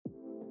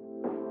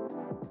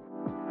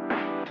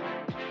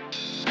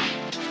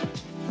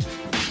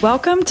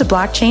Welcome to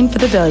Blockchain for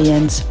the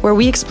Billions, where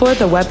we explore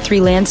the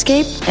Web3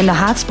 landscape and the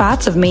hot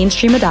spots of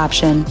mainstream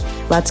adoption.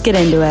 Let's get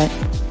into it.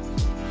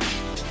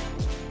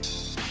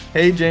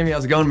 Hey, Jamie,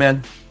 how's it going,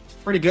 man?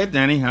 Pretty good,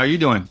 Danny. How are you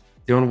doing?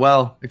 Doing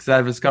well.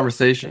 Excited for this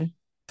conversation.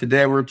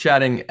 Today, we're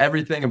chatting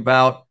everything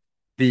about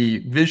the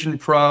Vision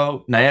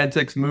Pro,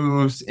 Niantic's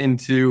moves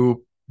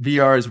into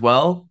VR as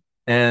well.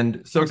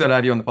 And so excited to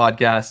have you on the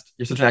podcast.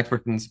 You're such an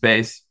expert in the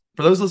space.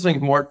 For those listening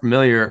who aren't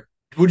familiar,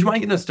 would you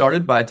mind getting us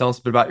started by telling us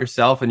a bit about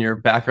yourself and your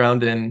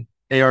background in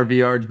AR,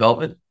 VR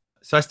development?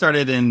 So I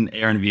started in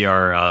AR and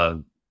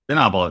VR, been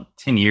out about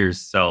 10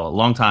 years, so a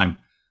long time.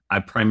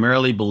 I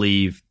primarily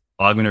believe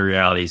augmented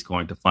reality is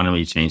going to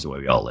fundamentally change the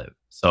way we all live.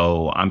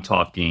 So I'm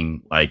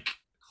talking like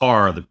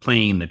car, the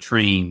plane, the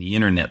train, the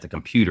internet, the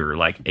computer,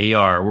 like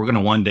AR. We're going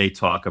to one day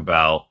talk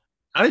about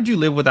how did you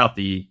live without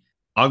the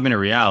augmented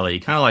reality?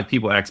 Kind of like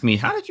people ask me,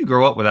 how did you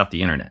grow up without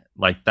the internet?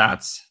 Like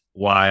that's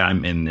why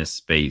I'm in this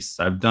space.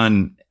 I've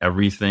done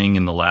everything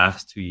in the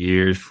last 2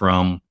 years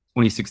from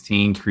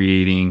 2016,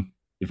 creating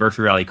the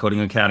Virtual Reality Coding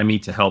Academy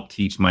to help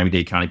teach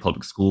Miami-Dade County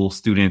Public School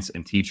students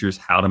and teachers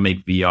how to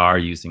make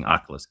VR using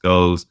Oculus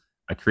Go's.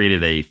 I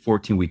created a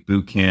 14-week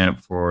boot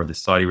camp for the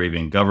Saudi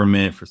Arabian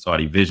government for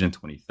Saudi Vision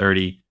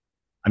 2030.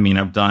 I mean,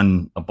 I've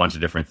done a bunch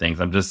of different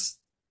things. AR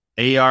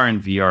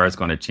and VR is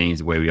going to change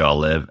the way we all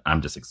live.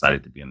 I'm just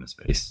excited to be in this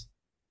space.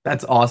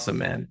 That's awesome,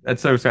 man.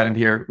 That's so exciting to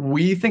hear.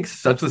 We think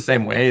such the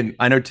same way. And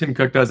I know Tim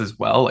Cook does as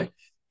well. Like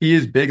he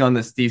is big on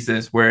this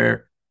thesis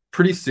where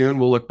pretty soon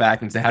we'll look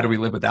back and say, how do we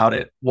live without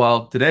it?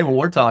 Well, today when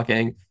we're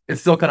talking, it's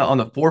still kind of on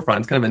the forefront.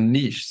 It's kind of a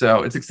niche.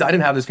 So it's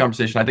exciting to have this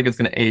conversation. I think it's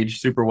going to age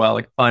super well,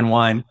 like fine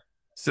wine.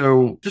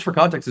 So just for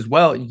context as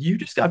well, you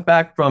just got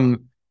back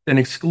from an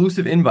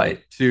exclusive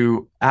invite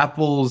to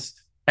Apple's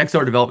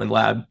XR development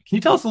lab. Can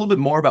you tell us a little bit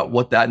more about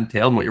what that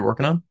entailed and what you're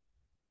working on?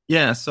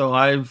 Yeah, so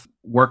I've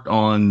worked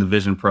on the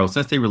Vision Pro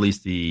since they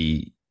released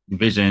the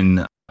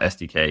Vision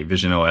SDK,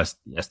 Vision OS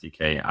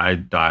SDK. I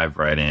dive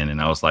right in and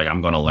I was like,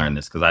 I'm going to learn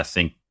this because I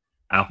think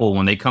Apple,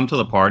 when they come to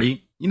the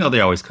party, they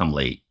always come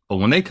late. But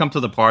when they come to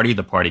the party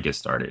gets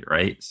started,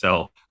 right?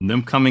 So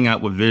them coming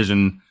out with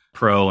Vision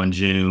Pro in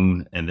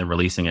June and then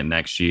releasing it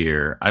next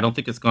year, I don't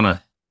think it's going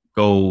to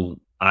go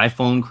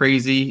iPhone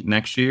crazy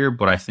next year,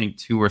 but I think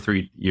 2 or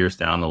 3 years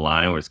down the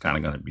line where it's kind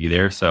of going to be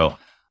there. So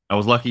I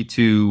was lucky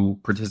to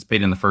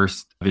participate in the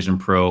first Vision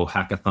Pro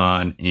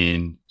hackathon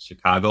in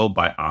Chicago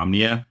by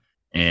Omnia.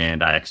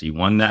 And I actually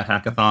won that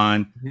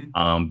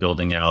hackathon,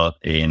 building out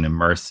an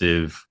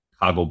immersive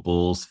Chicago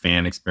Bulls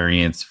fan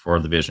experience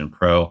for the Vision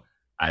Pro.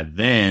 I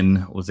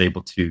then was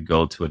able to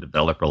go to a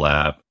developer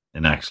lab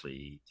and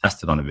actually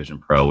test it on the Vision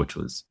Pro, which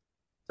was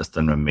just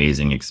an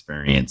amazing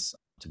experience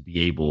to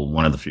be able,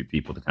 one of the few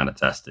people to kind of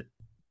test it.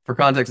 For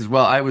context as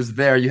well, I was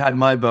there. You had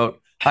my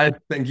vote. I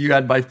think you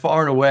had by far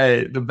and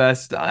away the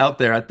best out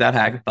there at that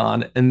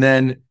hackathon. And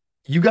then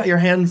you got your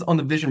hands on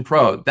the Vision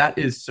Pro. That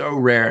is so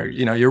rare.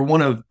 You're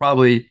one of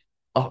probably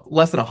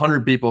less than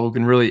 100 people who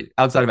can really,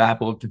 outside of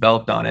Apple, have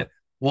developed on it.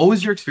 What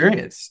was your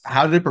experience?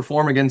 How did it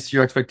perform against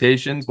your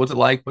expectations? What's it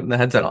like putting the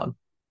headset on?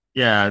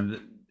 Yeah,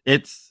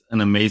 it's an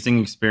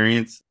amazing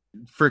experience.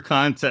 For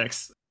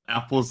context,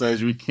 Apple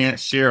says we can't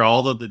share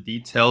all of the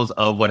details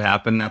of what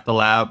happened at the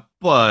lab,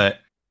 but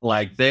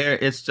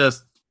it's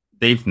just,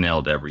 they've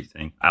nailed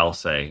everything, I'll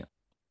say.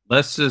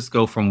 Let's just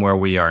go from where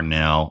we are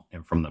now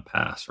and from the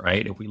past,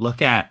 right? If we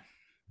look at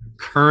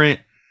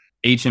current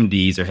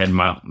HMDs or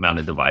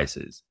head-mounted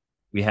devices,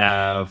 we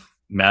have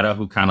Meta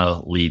who kind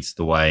of leads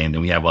the way, and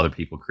then we have other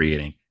people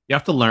creating. You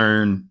have to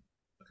learn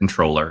a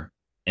controller,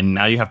 and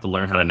now you have to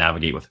learn how to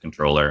navigate with a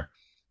controller.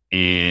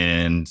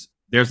 And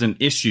there's an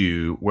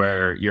issue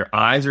where your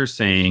eyes are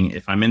saying,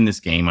 if I'm in this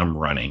game, I'm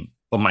running.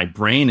 But my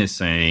brain is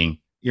saying,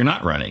 you're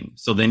not running.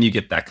 So then you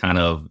get that kind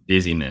of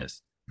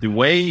dizziness. The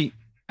way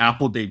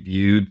Apple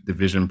debuted the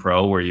Vision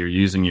Pro, where you're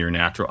using your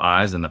natural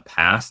eyes and the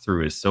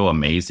pass-through is so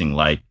amazing.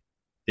 Like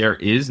there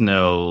is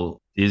no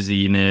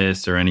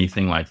dizziness or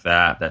anything like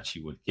that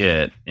you would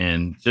get.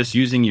 And just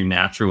using your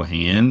natural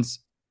hands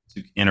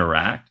to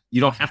interact,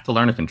 you don't have to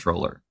learn a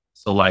controller.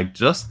 So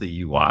just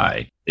the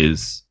UI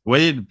is the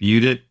way they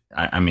debuted it.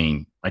 I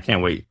mean, I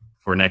can't wait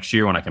for next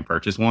year when I can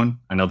purchase one.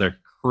 I know they're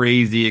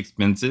crazy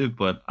expensive,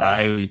 but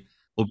I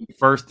will be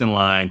first in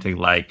line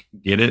to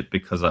get it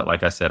because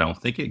like I said, I don't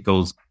think it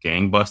goes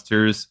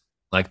gangbusters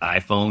like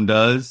iPhone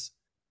does,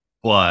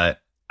 but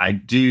I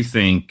do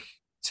think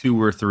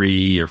 2 or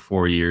 3 or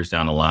 4 years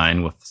down the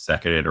line with the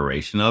second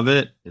iteration of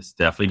it, it's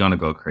definitely going to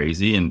go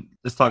crazy. And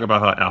let's talk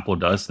about how Apple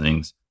does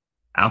things.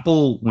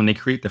 Apple, when they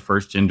create the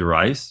first gen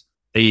device,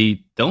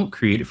 they don't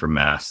create it for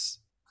mass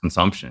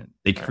consumption.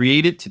 They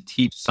create it to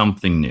teach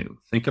something new.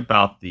 Think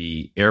about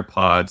the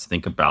AirPods,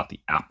 think about the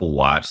Apple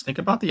Watch, think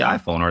about the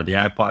iPhone or the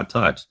iPod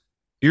Touch.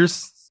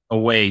 Here's a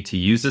way to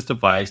use this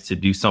device to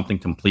do something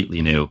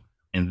completely new.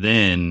 And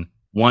then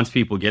once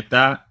people get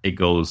that, it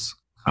goes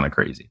kind of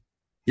crazy.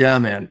 Yeah,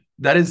 man,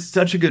 that is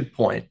such a good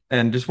point.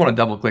 And just want to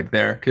double click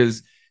there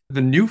because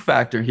the new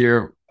factor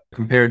here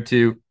compared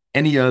to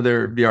any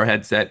other VR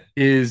headset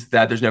is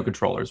that there's no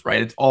controllers,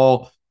 right? It's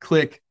all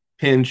click,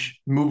 pinch,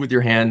 move with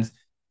your hands.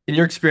 In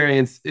your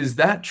experience, is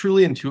that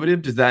truly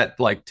intuitive? Does that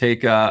like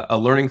take a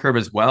learning curve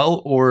as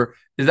well? Or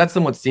is that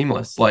somewhat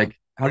seamless? Like,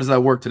 how does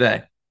that work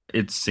today?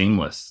 It's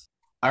seamless.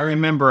 I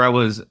remember I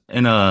was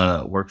in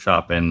a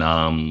workshop and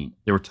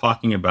they were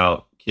talking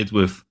about kids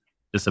with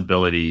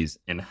disabilities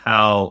and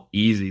how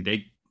easy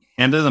they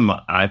handed them an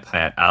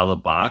iPad out of the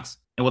box.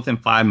 And within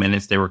 5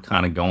 minutes, they were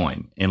kind of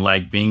going and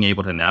like being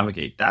able to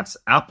navigate. That's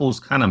Apple's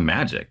kind of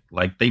magic.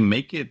 Like they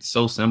make it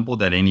so simple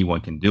that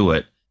anyone can do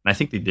it. And I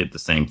think they did the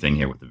same thing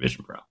here with the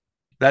Vision Pro.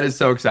 That is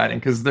so exciting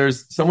because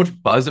there's so much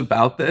buzz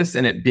about this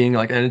and it being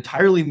like an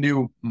entirely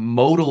new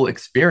modal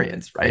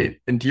experience, right?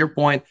 And to your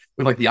point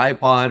with like the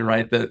iPod,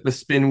 right? The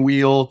spin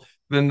wheel,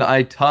 then the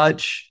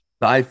iTouch,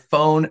 the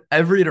iPhone,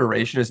 every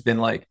iteration has been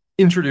like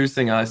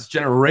introducing us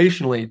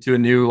generationally to a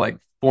new like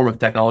form of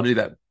technology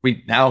that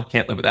we now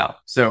can't live without.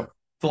 So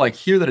to like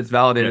hear that it's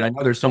validated, I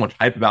know there's so much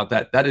hype about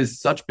that. That is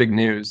such big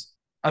news.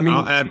 I mean,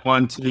 I'll add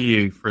one to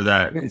you for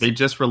that. They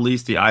just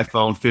released the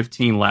iPhone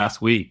 15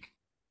 last week.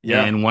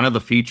 Yeah. And one of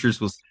the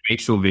features was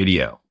spatial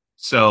video.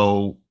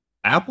 So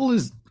Apple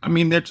is, I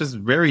mean, they're just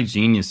very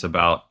genius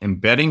about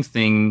embedding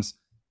things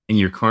in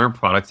your current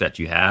products that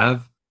you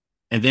have.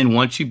 And then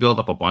once you build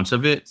up a bunch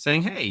of it,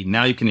 saying, hey,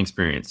 now you can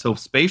experience. So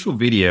spatial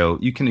video,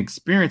 you can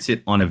experience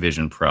it on a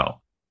Vision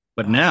Pro.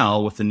 But now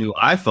with the new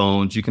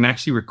iPhones, you can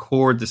actually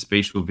record the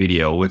spatial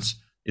video, which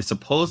is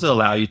supposed to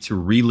allow you to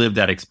relive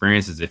that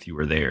experience as if you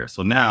were there.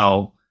 So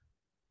now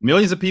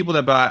millions of people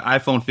that buy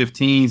iPhone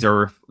 15s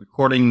are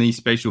recording these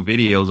spatial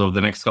videos over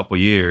the next couple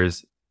of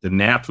years. The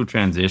natural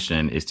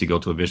transition is to go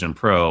to a Vision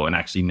Pro and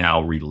actually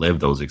now relive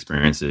those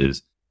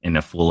experiences in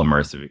a full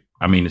immersive.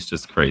 I mean, it's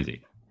just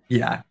crazy.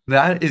 Yeah,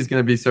 that is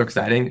going to be so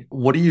exciting.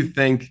 What do you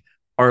think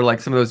are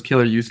like some of those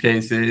killer use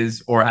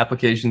cases or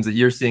applications that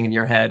you're seeing in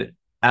your head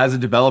as a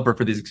developer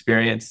for these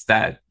experiences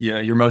that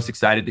you're most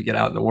excited to get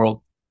out in the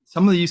world?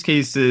 Some of the use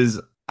cases,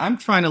 I'm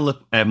trying to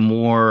look at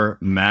more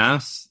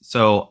mass.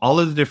 So all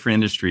of the different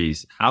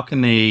industries, how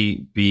can they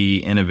be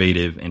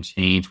innovative and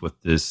change with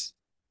this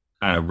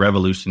kind of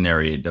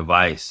revolutionary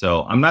device?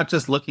 So I'm not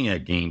just looking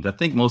at games. I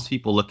think most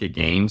people look at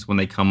games when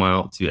they come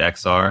out to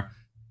XR,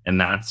 and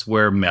that's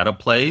where Meta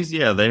plays.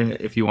 Yeah,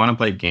 if you want to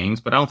play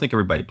games, but I don't think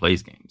everybody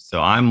plays games.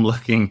 So I'm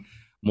looking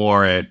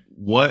more at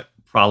what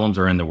problems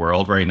are in the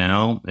world right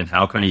now and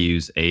how can I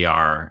use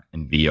AR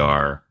and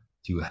VR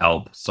to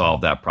help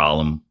solve that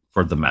problem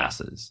for the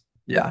masses.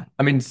 Yeah.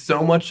 I mean,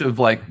 so much of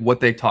like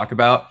what they talk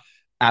about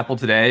Apple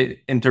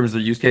today in terms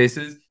of use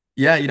cases.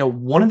 Yeah.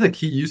 One of the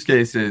key use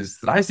cases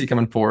that I see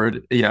coming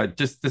forward,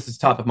 just this is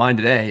top of mind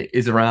today,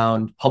 is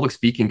around public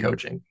speaking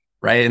coaching,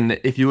 right? And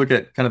if you look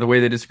at kind of the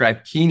way they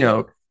describe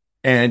Keynote,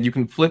 and you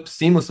can flip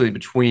seamlessly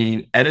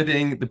between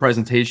editing the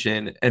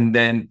presentation and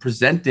then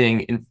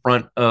presenting in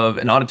front of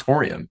an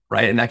auditorium,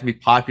 right? And that can be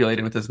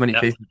populated with as many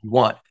faces as you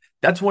want.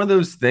 That's one of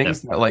those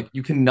things that like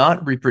you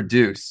cannot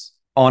reproduce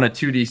on a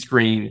 2D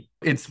screen.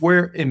 It's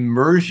where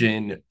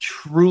immersion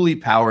truly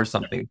powers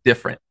something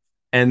different.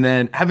 And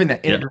then having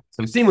that integrate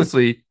so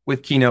seamlessly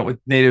with Keynote, with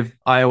native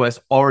iOS,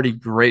 already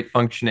great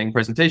functioning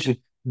presentation,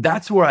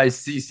 that's where I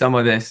see some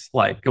of this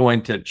like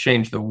going to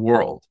change the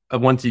world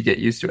once you get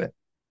used to it.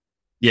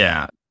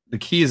 Yeah, the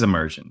key is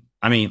immersion.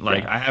 I mean,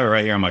 like I have it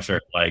right here on my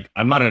shirt. Like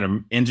I'm not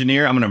an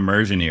engineer, I'm an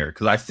immersioneer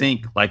because I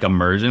think like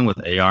immersion with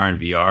AR and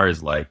VR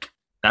is like,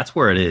 that's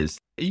where it is.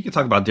 You can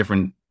talk about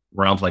different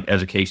realms like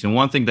education.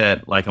 One thing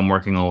that like I'm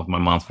working on with my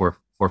mom's fourth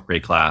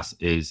grade class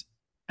is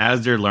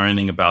as they're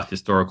learning about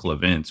historical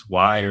events,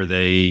 why are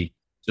they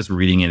just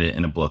reading it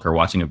in a book or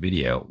watching a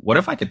video? What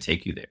if I could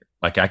take you there?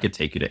 Like I could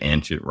take you to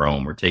ancient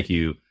Rome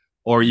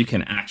or you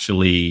can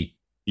actually.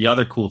 The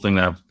other cool thing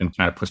that I've been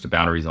trying to push the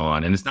boundaries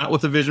on, and it's not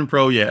with the Vision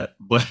Pro yet,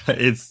 but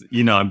it's,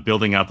 I'm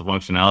building out the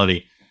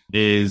functionality,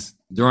 is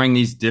during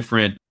these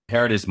different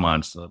heritage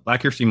months,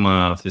 Black History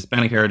Month,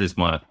 Hispanic Heritage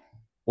Month,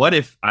 what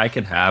if I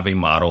could have a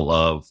model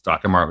of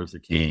Dr. Martin Luther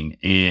King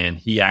and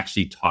he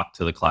actually talked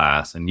to the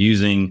class and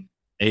using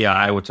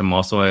AI, which I'm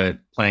also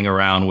playing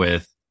around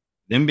with,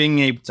 them being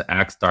able to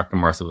ask Dr.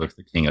 Martin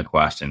Luther King a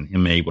question,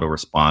 him able to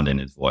respond in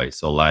his voice.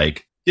 So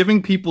like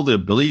giving people the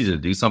ability to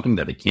do something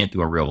that they can't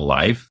do in real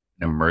life,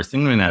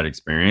 immersing them in that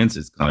experience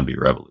is going to be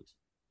revolutionary.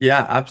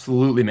 Yeah,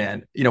 absolutely,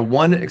 man.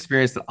 One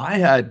experience that I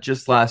had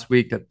just last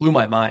week that blew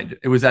my mind,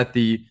 it was at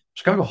the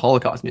Chicago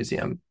Holocaust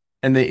Museum,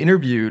 and they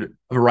interviewed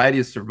a variety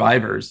of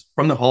survivors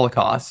from the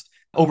Holocaust,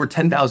 over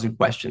 10,000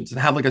 questions, and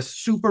have like a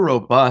super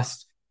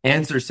robust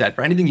answer set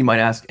for anything you might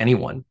ask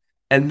anyone.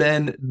 And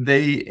then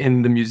they,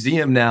 in the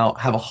museum now,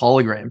 have a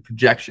hologram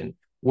projection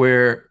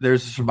where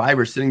there's a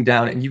survivor sitting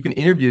down and you can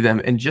interview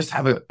them and just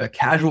have a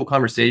casual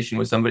conversation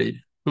with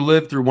somebody who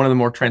lived through one of the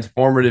more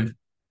transformative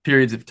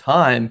periods of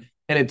time.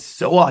 And it's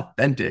so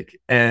authentic.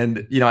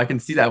 And, I can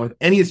see that with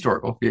any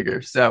historical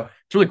figure. So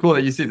it's really cool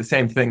that you see the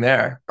same thing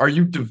there. Are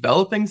you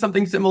developing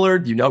something similar?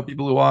 Do you know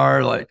people who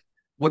are like,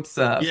 what's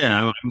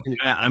Yeah,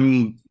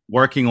 I'm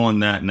working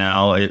on that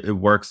now. It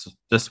works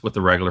just with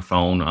the regular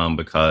phone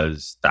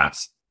because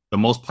that's the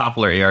most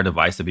popular AR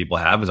device that people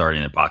have is already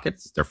in their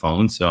pockets. It's their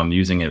phone. So I'm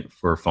using it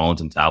for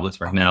phones and tablets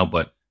right now.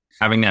 But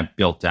having that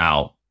built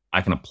out,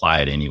 I can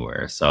apply it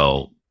anywhere.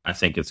 So I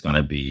think it's going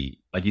to be,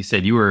 like you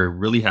said, you were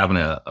really having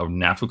a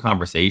natural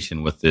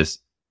conversation with this,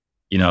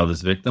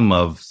 this victim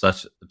of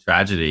such a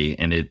tragedy.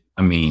 And it's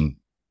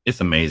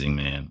amazing,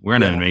 man. We're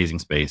in an amazing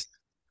space.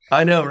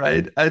 I know,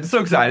 right? It's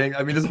so exciting.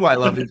 I mean, this is why I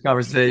love these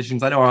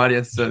conversations. I know our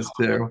audience does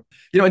too.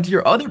 And to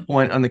your other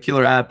point on the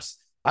killer apps,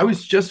 I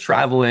was just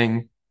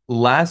traveling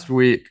last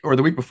week or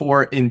the week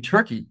before in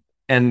Turkey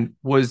and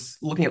was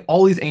looking at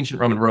all these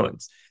ancient Roman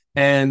ruins.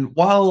 And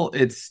while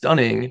it's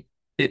stunning,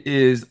 it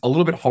is a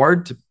little bit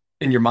hard to,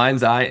 in your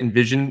mind's eye,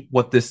 envision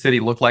what this city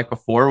looked like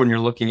before when you're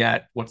looking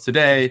at what's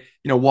today,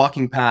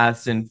 walking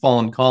paths and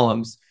fallen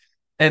columns.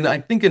 And I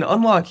think an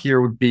unlock here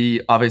would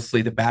be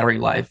obviously the battery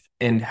life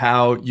and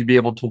how you'd be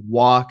able to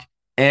walk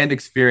and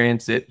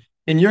experience it.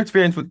 In your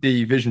experience with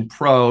the Vision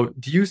Pro,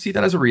 do you see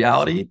that as a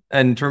reality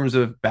in terms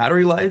of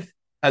battery life,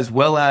 as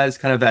well as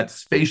kind of that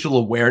spatial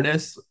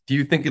awareness? Do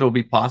you think it'll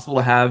be possible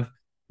to have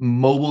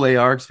mobile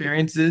AR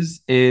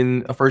experiences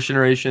in a first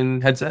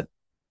generation headset?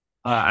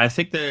 I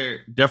think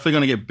they're definitely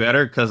going to get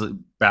better because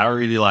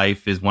battery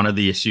life is one of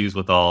the issues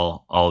with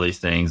all these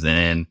things.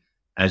 And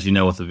as you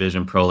know, with the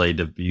Vision Pro, they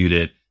debuted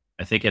it.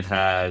 I think it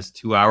has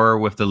 2 hour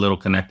with the little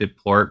connected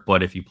port,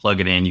 but if you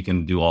plug it in, you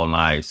can do all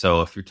night.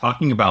 So if you're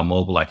talking about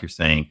mobile, like you're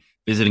saying,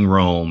 visiting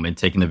Rome and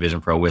taking the Vision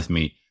Pro with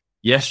me,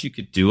 yes, you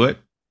could do it,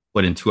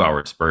 but in 2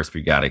 hour bursts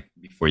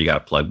before you got to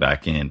plug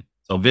back in.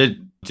 So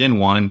Gen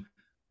 1,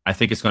 I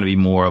think it's going to be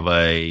more of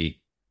a,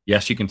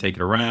 yes, you can take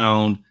it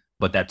around,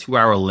 but that 2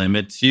 hour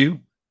limits you.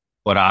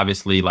 But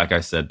obviously, like I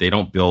said, they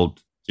don't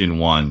build Gen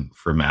 1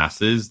 for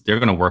masses. They're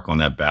going to work on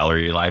that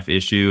battery life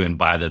issue. And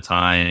by the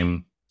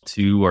time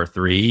 2 or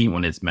 3,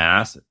 when it's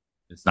mass,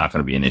 it's not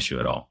going to be an issue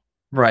at all.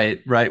 Right.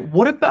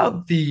 What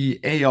about the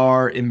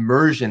AR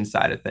immersion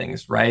side of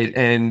things, right?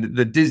 And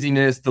the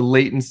dizziness, the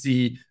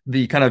latency,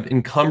 the kind of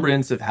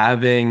encumbrance of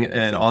having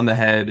an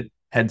on-the-head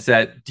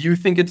headset. Do you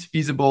think it's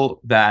feasible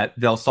that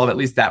they'll solve at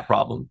least that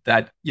problem?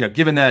 That,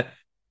 given that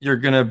you're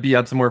going to be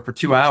out somewhere for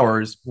 2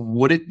 hours,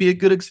 would it be a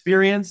good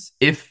experience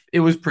if it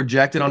was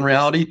projected on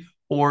reality?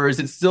 Or is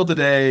it still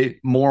today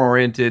more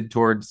oriented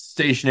towards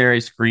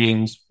stationary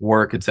screens,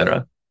 work,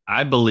 etc.?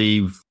 I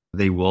believe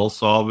they will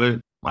solve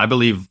it. I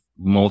believe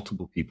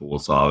multiple people will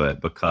solve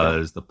it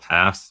because the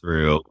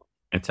pass-through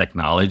and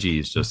technology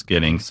is just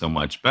getting so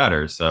much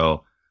better.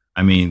 So,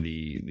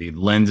 the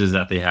lenses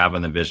that they have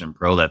in the Vision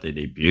Pro that they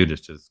debuted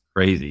is just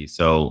crazy.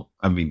 So,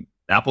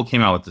 Apple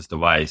came out with this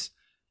device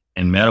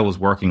and Meta was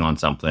working on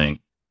something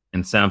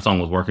and Samsung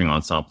was working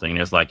on something.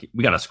 And it's like,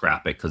 we got to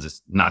scrap it because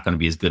it's not going to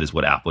be as good as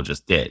what Apple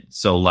just did.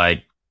 So,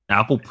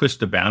 Apple pushed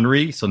the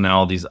boundary. So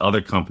now these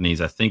other companies,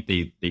 I think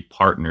they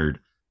partnered.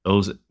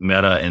 Those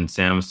Meta and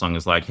Samsung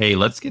is like, hey,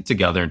 let's get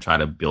together and try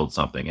to build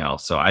something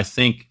else. So I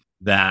think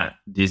that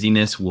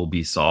dizziness will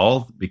be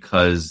solved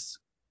because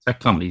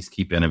tech companies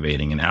keep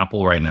innovating, and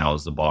Apple right now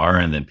is the bar,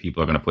 and then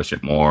people are going to push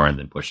it more and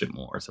then push it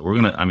more. So we're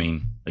going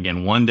to,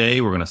 again, one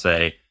day we're going to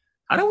say,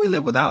 how do we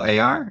live without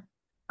AR?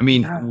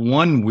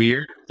 One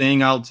weird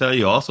thing I'll tell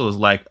you also is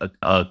like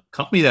a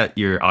company that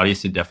your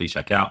audience should definitely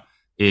check out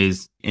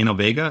is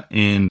Innovega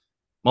and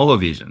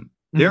Movavision.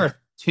 They're a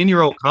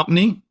 10-year-old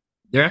company.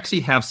 They actually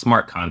have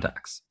smart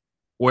contacts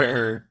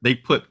where they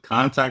put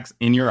contacts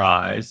in your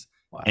eyes.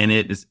 Wow. And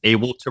it is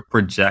able to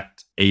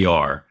project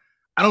AR.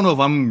 I don't know if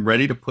I'm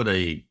ready to put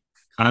a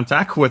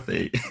contact with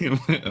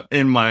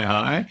in my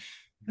eye,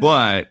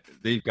 but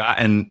they've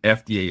gotten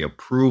FDA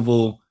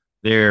approval.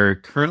 They're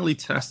currently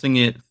testing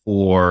it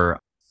for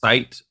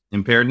sight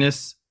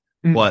impairedness,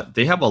 but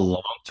they have a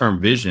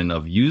long-term vision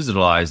of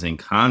utilizing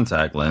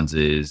contact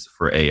lenses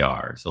for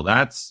AR. So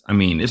that's,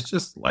 it's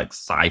just like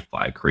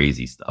sci-fi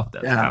crazy stuff.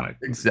 That's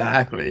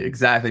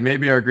exactly.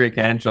 Maybe our great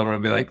grandchildren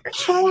will be like,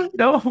 oh,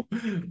 no,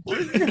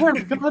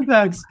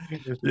 contacts.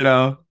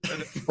 They're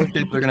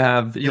going to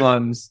have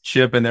Elon's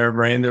chip in their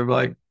brain. They're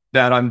like,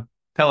 Dad, I'm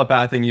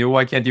telepathing you.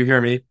 Why can't you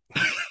hear me?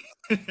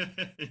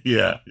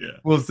 Yeah.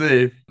 We'll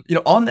see.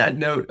 On that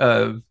note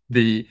of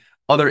the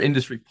other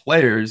industry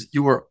players,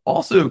 you are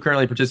also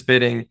currently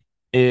participating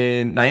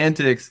in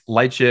Niantic's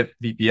Lightship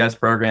VPS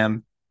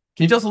program.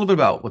 Can you tell us a little bit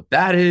about what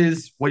that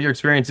is, what your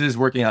experience is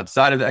working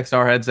outside of the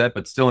XR headset,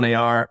 but still in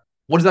AR?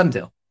 What does that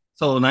entail?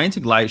 So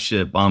Niantic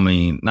Lightship,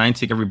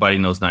 Niantic, everybody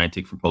knows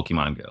Niantic from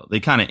Pokemon Go. They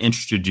kind of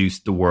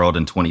introduced the world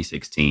in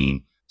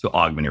 2016 to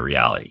augmented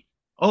reality.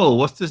 Oh,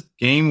 what's this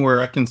game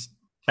where I can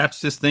catch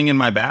this thing in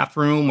my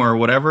bathroom or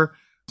whatever?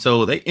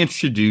 So they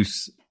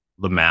introduced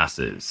the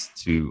masses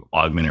to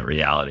augmented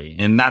reality.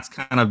 And that's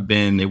kind of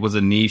it was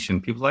a niche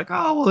and people were like,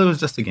 oh, well, it was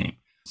just a game.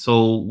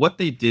 So what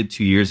they did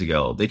 2 years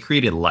ago, they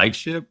created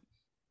Lightship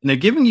and they're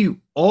giving you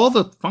all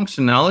the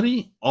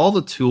functionality, all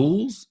the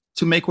tools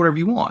to make whatever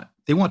you want.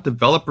 They want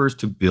developers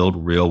to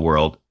build real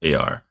world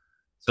AR.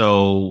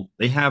 So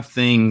they have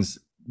things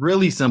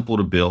really simple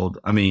to build.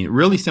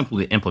 Really simple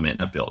to implement,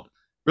 not build.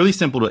 Really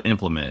simple to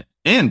implement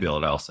and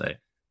build, I'll say.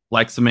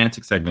 Like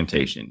semantic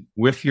segmentation.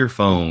 With your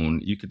phone,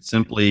 you could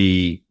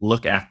simply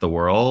look at the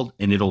world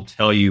and it'll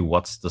tell you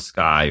what's the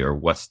sky or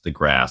what's the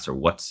grass or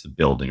what's the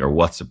building or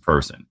what's a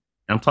person.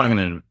 I'm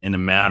talking in a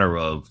matter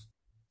of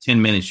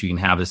 10 minutes, you can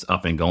have this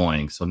up and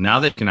going. So now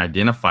they can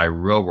identify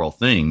real world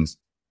things.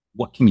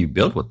 What can you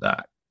build with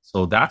that?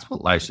 So that's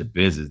what Lightship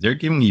is they're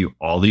giving you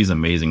all these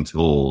amazing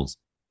tools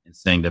and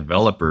saying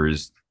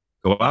developers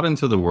go out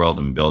into the world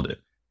and build it.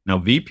 Now,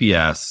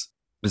 VPS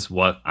is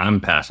what I'm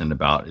passionate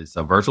about. It's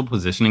a virtual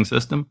positioning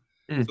system.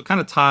 So it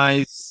kind of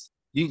ties,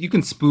 you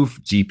can spoof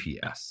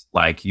GPS.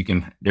 Like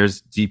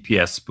there's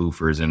GPS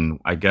spoofers. And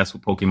I guess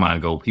with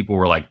Pokemon Go, people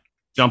were like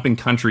jumping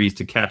countries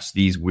to catch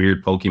these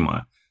weird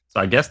Pokemon. So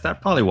I guess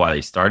that's probably why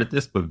they started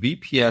this. But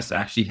VPS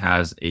actually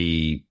has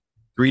a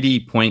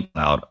 3D point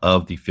cloud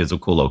of the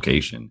physical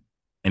location.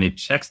 And it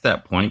checks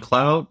that point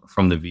cloud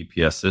from the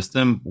VPS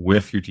system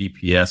with your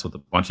GPS with a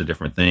bunch of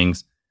different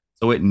things.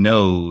 So it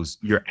knows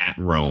you're at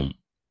Rome,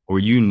 or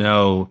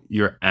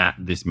you're at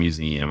this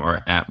museum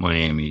or at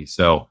Miami.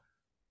 So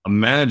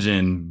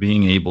imagine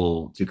being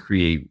able to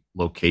create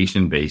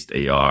location-based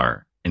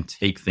AR and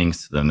take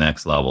things to the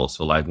next level.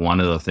 So like one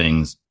of the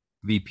things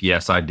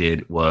VPS I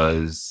did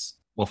was,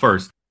 well,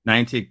 first,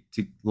 Niantic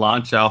to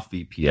launch out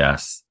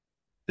VPS.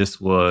 This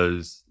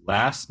was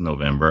last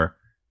November.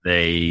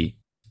 They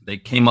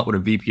came up with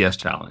a VPS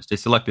challenge. They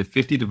selected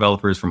 50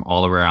 developers from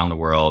all around the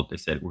world. They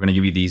said, we're going to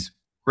give you these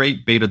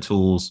great beta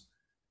tools.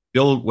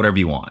 Build whatever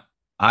you want.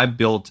 I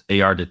built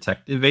AR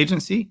Detective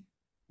Agency,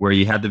 where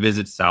you had to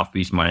visit South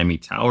Beach, Miami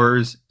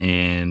Towers,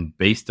 and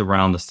based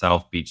around the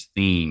South Beach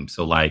theme.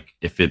 So like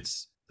if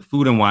it's the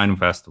Food and Wine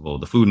Festival,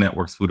 the Food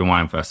Network's Food and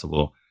Wine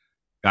Festival,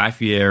 Guy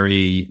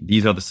Fieri,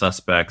 these are the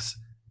suspects,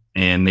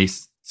 and they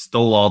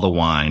stole all the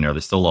wine or they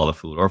stole all the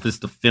food, or if it's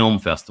the film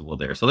festival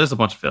there. So there's a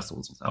bunch of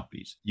festivals in South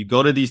Beach. You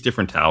go to these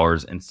different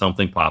towers and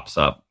something pops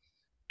up.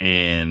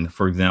 And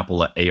for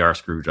example, an AR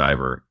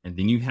screwdriver. And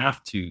then you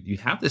have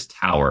this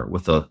tower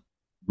with a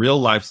real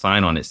life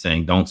sign on it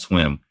saying, don't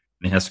swim.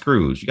 And it has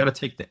screws. You got to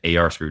take the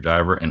AR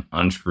screwdriver and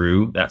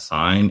unscrew that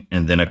sign.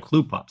 And then a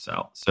clue pops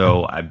out.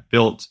 So I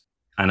built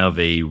kind of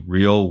a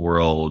real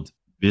world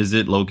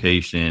visit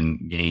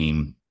location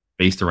game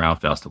based around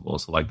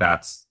festivals. So like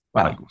that's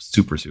like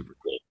super, super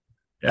cool.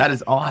 Yeah. That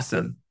is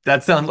awesome.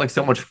 That sounds like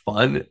so much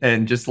fun.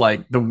 And just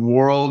like the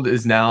world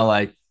is now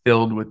like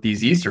filled with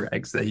these Easter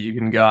eggs that you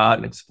can go out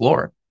and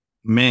explore.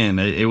 Man,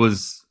 it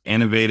was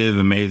innovative,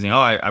 amazing. Oh,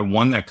 I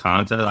won that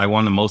contest. I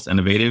won the most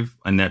innovative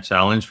in that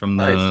challenge from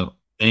the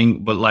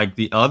thing. But like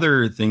the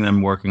other thing that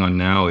I'm working on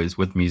now is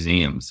with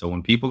museums. So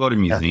when people go to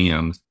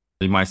museums,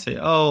 they might say,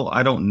 oh,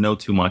 I don't know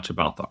too much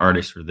about the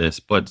artist or this,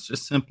 but it's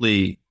just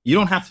simply, you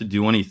don't have to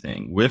do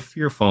anything with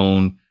your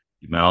phone.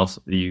 Mouse,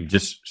 you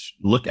just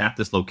look at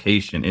this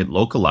location, it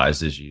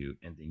localizes you,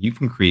 and then you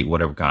can create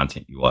whatever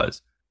content you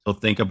was. So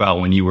think about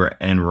when you were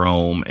in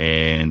Rome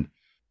and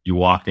you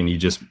walked and you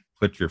just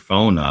put your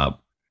phone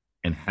up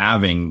and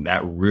having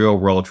that real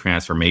world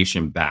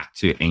transformation back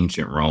to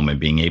ancient Rome and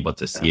being able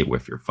to see it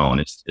with your phone.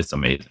 It's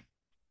amazing.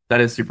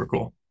 That is super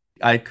cool.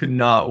 I could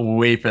not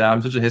wait for that.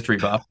 I'm such a history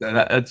buff.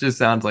 That just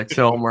sounds like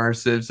so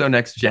immersive, so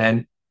next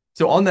gen.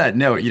 So on that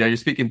note, you're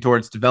speaking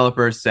towards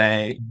developers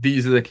saying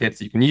these are the kits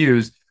you can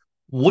use.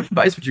 What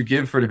advice would you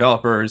give for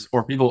developers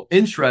or people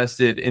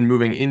interested in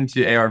moving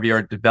into AR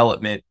VR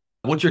development?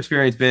 What's your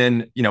experience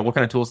been? What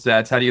kind of tool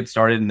sets? How do you get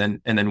started?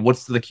 And then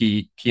what's the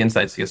key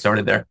insights to get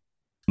started there?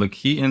 The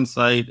key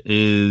insight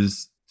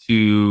is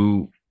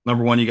to,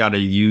 number one, you got to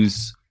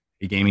use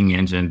a gaming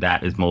engine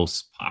that is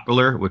most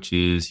popular, which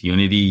is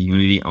Unity.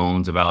 Unity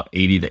owns about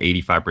 80 to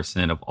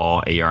 85% of all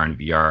AR and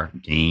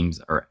VR games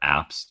or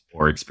apps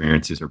or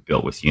experiences are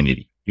built with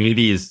Unity.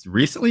 Unity has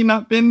recently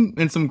not been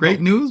in some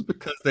great news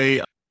because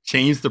they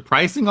changed the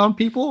pricing on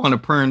people on a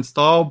per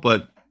install,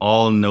 but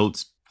all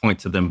notes point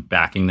to them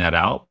backing that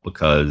out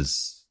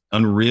because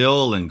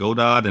Unreal and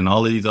Godot and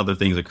all of these other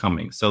things are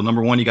coming. So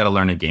number one, you got to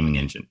learn a gaming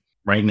engine.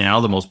 Right now,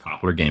 the most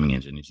popular gaming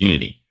engine is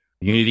Unity.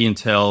 Unity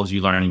entails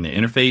you learning the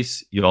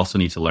interface. You also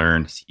need to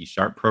learn C#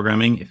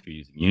 programming if you're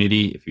using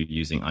Unity. If you're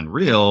using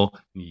Unreal,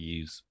 you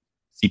use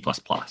C++.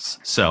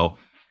 So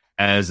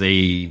as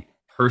a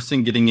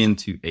person getting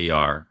into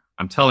AR,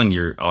 I'm telling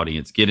your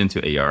audience, get into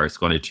AR. It's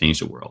going to change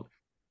the world.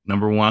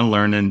 Number one,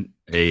 learning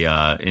a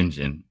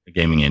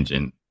gaming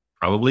engine,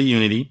 probably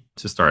Unity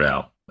to start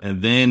out.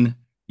 And then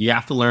you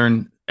have to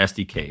learn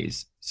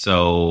SDKs.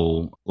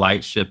 So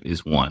Lightship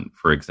is one,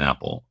 for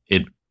example.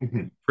 It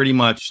pretty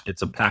much,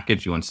 it's a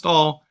package you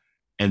install,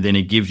 and then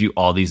it gives you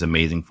all these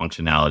amazing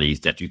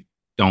functionalities that you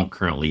don't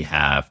currently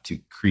have to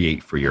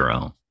create for your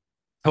own.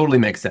 Totally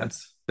makes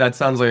sense. That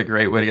sounds like a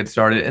great way to get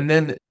started. And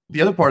then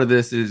the other part of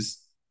this is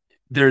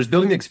there's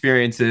building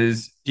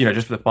experiences,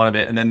 just for the fun of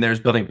it. And then there's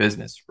building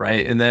business,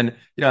 right? And then,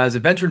 as a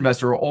venture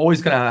investor, we're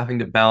always kind of having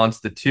to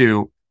balance the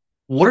two.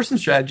 What are some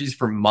strategies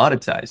for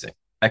monetizing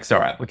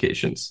XR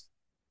applications?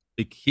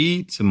 The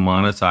key to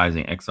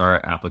monetizing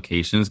XR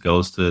applications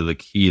goes to the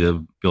key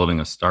to building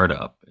a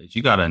startup. Is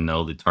you got to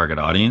know the target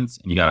audience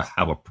and you got to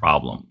have a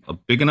problem, a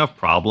big enough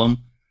problem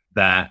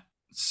that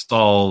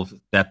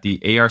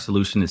the AR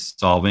solution is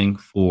solving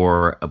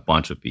for a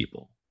bunch of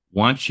people.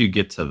 Once you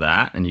get to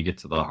that and you get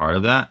to the heart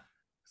of that,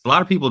 a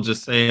lot of people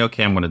just say,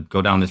 okay, I'm going to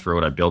go down this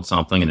road. I build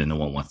something and then no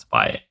one wants to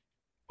buy it.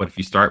 But if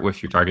you start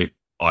with your target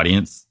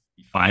audience,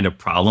 you find a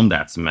problem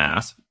that's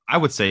mass. I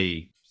would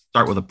say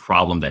start with a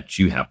problem that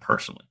you have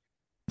personally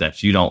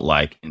that you don't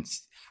like. And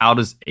how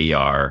does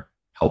AR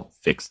help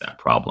fix that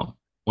problem?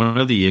 One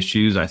of the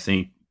issues I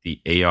think the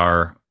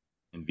AR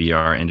and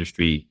VR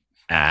industry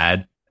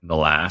had in the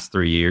last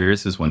 3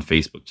 years is when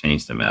Facebook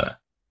changed to Meta.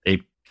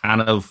 They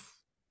kind of,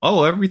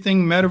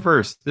 everything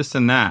metaverse, this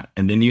and that.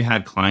 And then you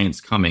had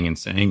clients coming and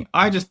saying,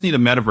 I just need a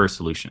metaverse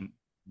solution.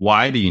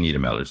 Why do you need a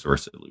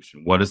metaverse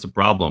solution? What is the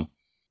problem?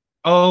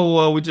 Oh,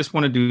 well, we just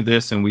want to do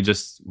this and we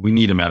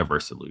need a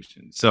metaverse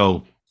solution.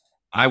 So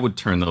I would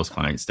turn those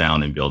clients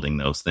down in building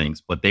those things,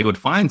 but they would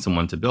find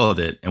someone to build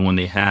it. And when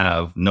they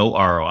have no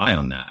ROI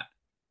on that,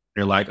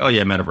 they're like, oh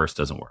yeah, metaverse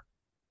doesn't work.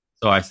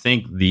 So I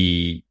think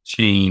the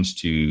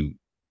change to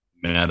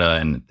Meta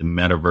and the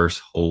metaverse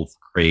whole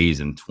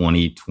craze in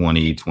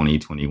 2020,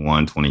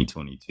 2021,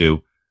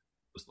 2022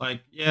 was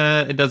like,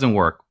 yeah, it doesn't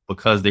work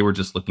because they were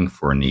just looking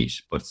for a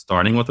niche. But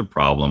starting with a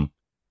problem,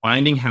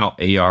 finding how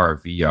AR,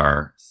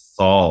 VR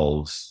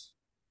solves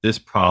this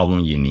problem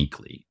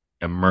uniquely.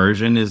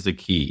 Immersion is the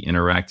key.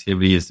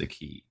 Interactivity is the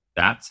key.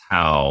 That's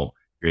how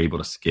you're able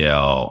to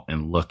scale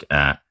and look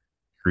at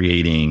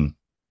creating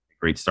a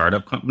great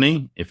startup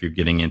company. If you're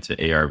getting into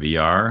AR,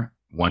 VR,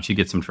 once you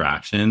get some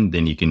traction,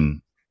 then you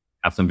can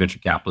have some venture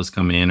capitalists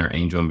come in or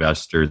angel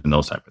investors and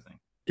those type of things.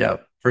 Yeah,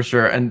 for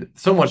sure. And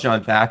so much to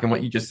unpack in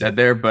what you just said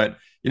there. But,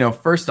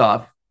 first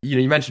off,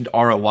 you mentioned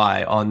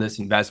ROI on this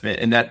investment,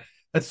 and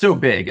that's so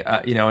big.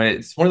 And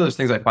it's one of those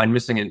things I find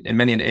missing in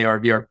many an AR,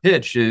 VR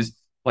pitch is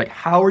like,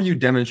 how are you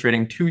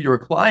demonstrating to your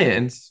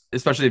clients,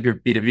 especially if you're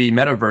B2B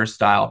metaverse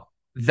style,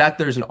 that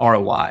there's an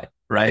ROI,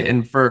 right?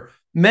 And for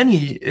many,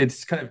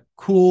 it's kind of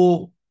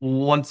cool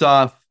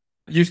once-off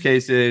use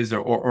cases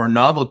or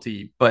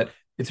novelty, but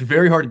it's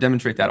very hard to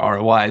demonstrate that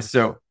ROI.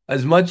 So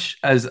as much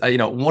as,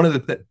 one of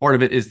the part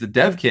of it is the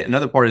dev kit,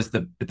 another part is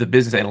the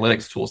business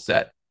analytics tool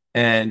set.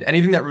 And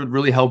anything that would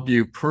really help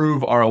you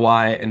prove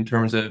ROI in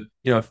terms of,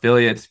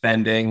 affiliate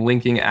spending,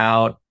 linking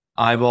out,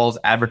 eyeballs,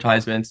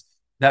 advertisements,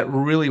 that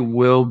really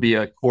will be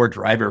a core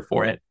driver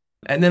for it.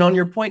 And then on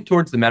your point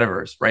towards the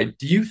metaverse, right?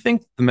 Do you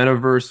think the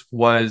metaverse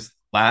was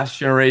last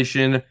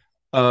generation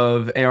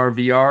of AR,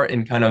 VR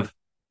and kind of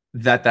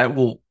that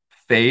will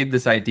fade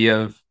this idea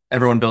of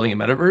everyone building a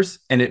metaverse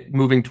and it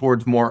moving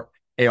towards more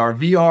AR,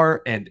 VR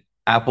and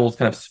Apple's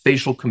kind of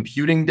spatial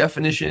computing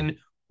definition?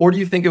 Or do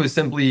you think it was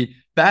simply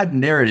bad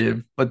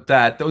narrative, but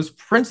that those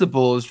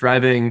principles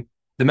driving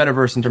the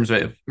metaverse in terms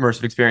of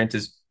immersive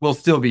experiences will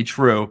still be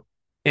true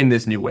in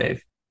this new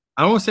wave?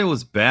 I don't want to say it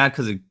was bad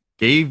because it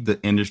gave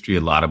the industry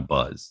a lot of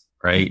buzz,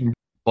 right? Mm-hmm.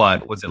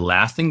 But was it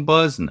lasting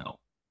buzz? No.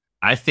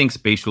 I think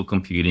spatial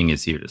computing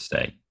is here to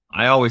stay.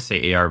 I always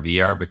say AR,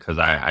 VR because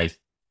I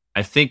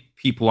think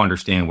people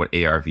understand what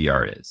AR,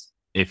 VR is.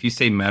 If you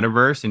say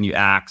metaverse and you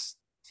ask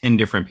 10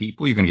 different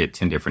people, you're going to get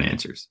 10 different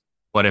answers.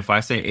 But if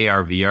I say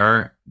AR,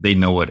 VR, they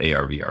know what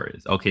AR, VR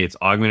is. Okay, it's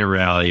augmented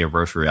reality or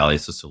virtual reality.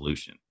 It's a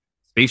solution.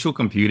 Spatial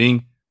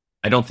computing,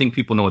 I don't think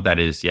people know what that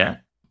is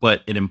yet,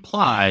 but it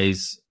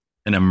implies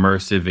an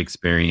immersive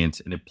experience.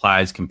 It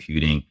implies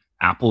computing.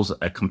 Apple's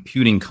a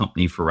computing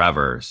company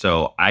forever.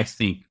 So I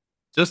think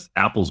just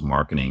Apple's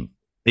marketing,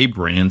 they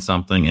brand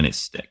something and it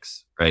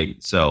sticks, right?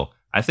 So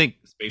I think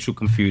spatial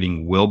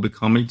computing will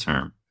become a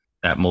term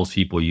that most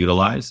people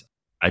utilize.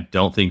 I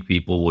don't think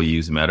people will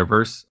use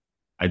metaverse.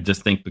 I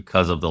just think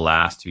because of the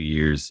last 2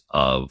 years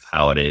of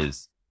how it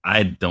is,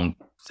 I don't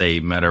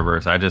say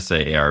metaverse. I just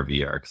say AR,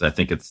 VR because I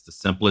think it's the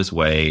simplest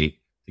way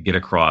to get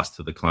across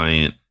to the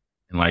client.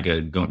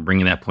 And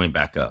bringing that point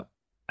back up,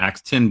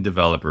 ask 10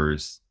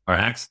 developers or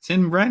ask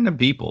 10 random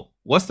people,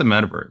 what's the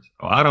metaverse?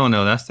 Oh, I don't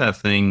know. That's that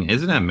thing.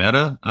 Isn't that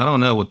meta? I don't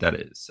know what that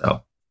is.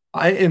 So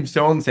I am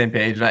so on the same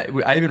page.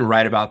 And I even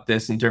write about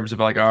this in terms of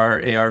like our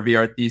AR,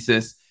 VR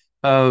thesis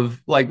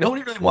of like,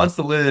 nobody really wants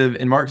to live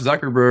in Mark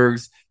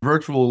Zuckerberg's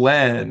virtual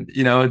land.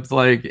 It's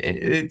like,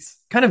 it's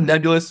kind of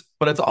nebulous,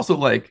 but it's also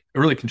like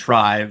really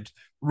contrived,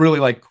 really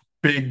like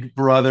big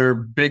brother,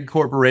 big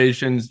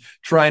corporations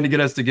trying to get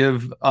us to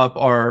give up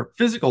our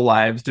physical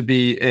lives to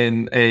be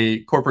in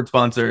a corporate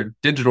sponsored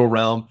digital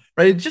realm,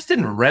 right? It just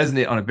didn't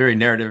resonate on a very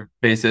narrative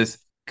basis.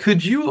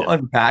 Could you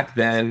unpack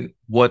then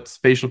what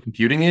spatial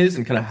computing is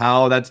and kind of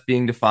how that's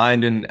being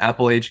defined in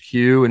Apple HQ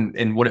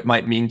and what it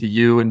might mean to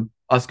you and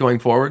us going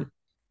forward?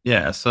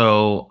 Yeah,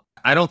 so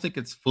I don't think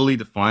it's fully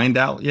defined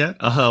out yet,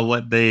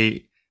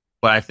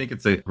 but I think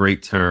it's a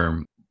great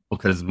term.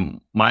 Because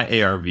my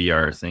AR,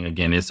 VR thing,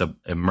 again, is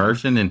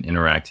immersion and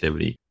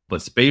interactivity.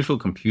 But spatial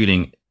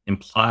computing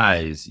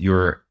implies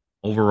your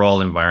overall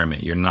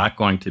environment. You're not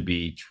going to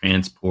be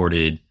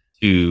transported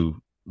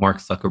to Mark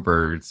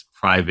Zuckerberg's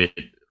private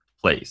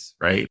place,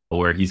 right?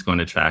 Where he's going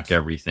to track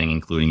everything,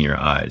 including your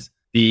eyes.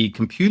 The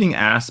computing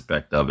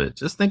aspect of it,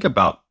 just think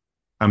about,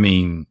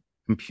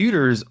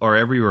 computers are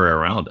everywhere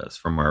around us,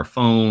 from our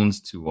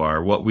phones to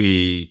what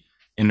we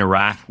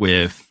interact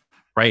with.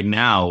 Right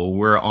now,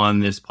 we're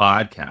on this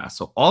podcast.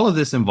 So all of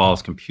this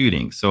involves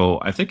computing. So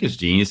I think it's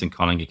genius in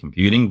calling it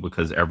computing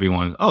because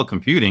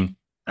computing,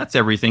 that's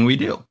everything we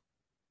do.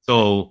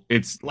 So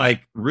it's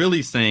like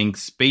really saying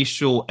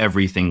spatial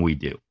everything we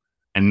do.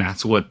 And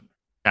that's what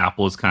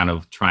Apple is kind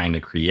of trying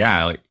to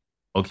create.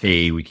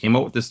 Okay, we came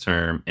up with this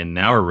term, and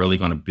now we're really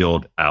going to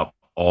build out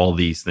all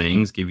these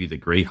things, give you the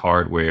great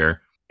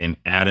hardware, and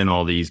add in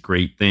all these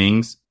great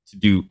things to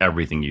do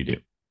everything you do.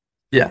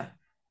 Yeah,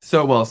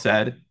 so well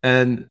said.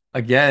 And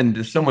again,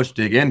 there's so much to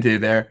dig into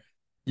there.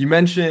 You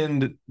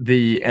mentioned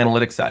the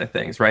analytics side of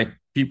things, right?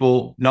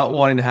 People not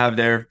wanting to have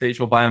their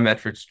facial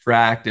biometrics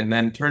tracked and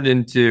then turned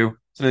into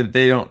something that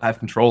they don't have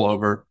control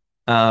over.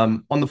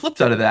 On the flip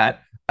side of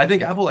that, I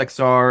think Apple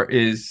XR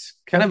is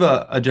kind of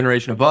a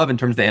generation above in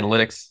terms of the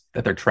analytics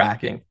that they're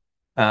tracking.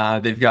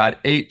 They've got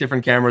 8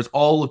 different cameras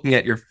all looking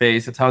at your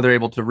face. It's how they're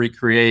able to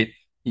recreate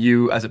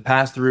you as a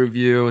pass-through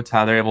view. It's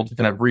how they're able to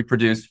kind of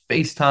reproduce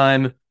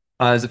FaceTime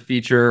as a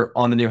feature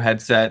on the new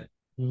headset.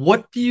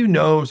 What do you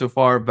know so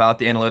far about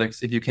the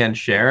analytics, if you can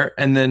share?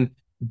 And then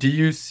do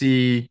you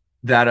see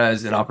that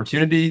as an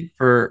opportunity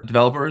for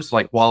developers,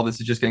 like while this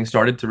is just getting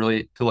started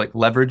to like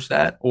leverage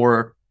that?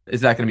 Or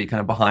is that going to be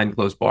kind of behind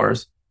closed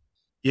bars?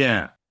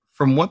 Yeah.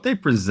 From what they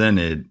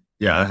presented,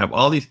 yeah, they have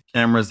all these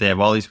cameras, they have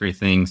all these great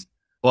things,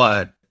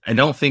 but I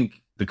don't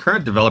think the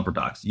current developer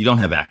docs, you don't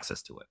have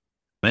access to it.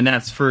 And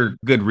that's for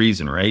good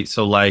reason, right?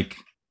 So like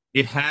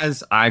it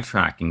has eye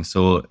tracking.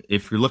 So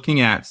if you're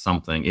looking at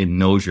something, it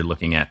knows you're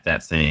looking at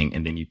that thing,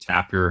 and then you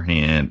tap your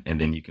hand and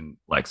then you can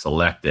like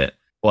select it.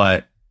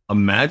 But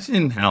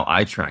imagine how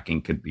eye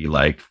tracking could be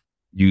like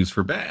used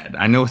for bad.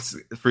 I know it's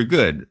for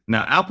good.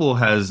 Now, Apple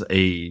has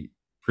a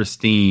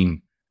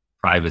pristine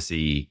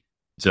privacy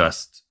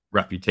just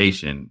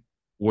reputation,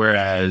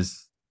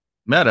 whereas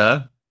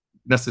Meta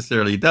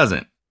necessarily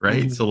doesn't,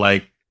 right? Mm-hmm. So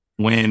like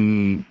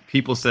when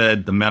people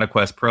said the Meta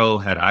Quest Pro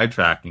had eye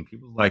tracking,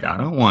 people were like, I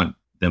don't want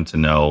them to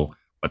know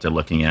what they're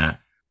looking at.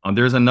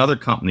 There's another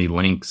company,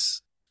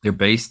 Lynx. They're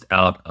based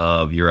out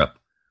of Europe.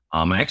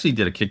 I actually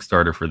did a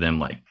Kickstarter for them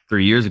like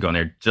 3 years ago, and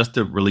they're just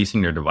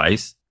releasing their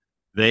device.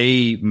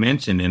 They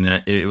mentioned,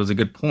 and it was a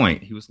good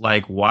point. He was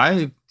like,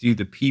 why do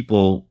the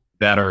people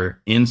that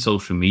are in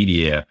social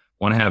media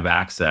want to have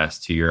access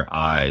to your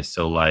eyes?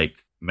 So like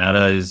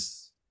Meta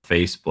is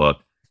Facebook,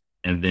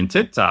 and then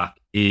TikTok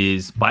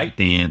is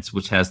ByteDance,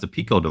 which has the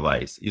Pico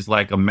device. He's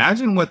like,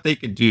 imagine what they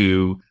could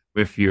do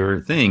with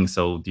your thing.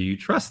 So do you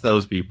trust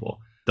those people?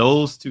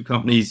 Those two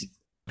companies,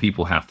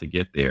 people have to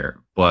get there.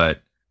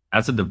 But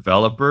as a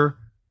developer,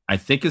 I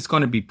think it's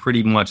going to be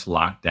pretty much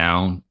locked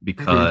down,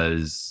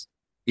 because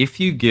if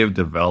you give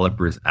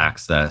developers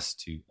access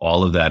to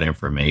all of that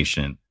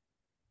information,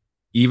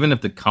 even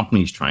if the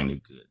company's trying to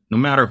do good, no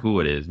matter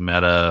who it is,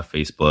 Meta,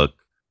 Facebook,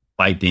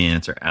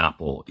 ByteDance, or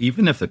Apple,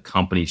 even if the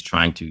company's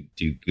trying to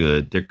do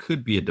good, there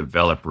could be a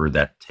developer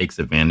that takes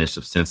advantage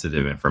of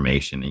sensitive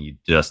information, and you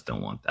just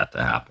don't want that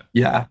to happen.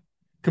 Yeah,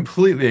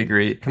 completely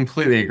agree.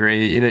 Completely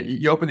agree.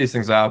 You open these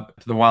things up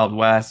to the Wild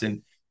West,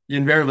 and you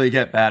invariably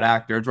get bad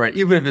actors, right?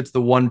 Even if it's the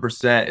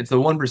 1%, it's the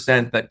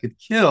 1% that could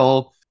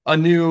kill a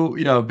new,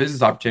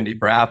 business opportunity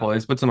for Apple.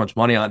 It's put so much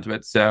money onto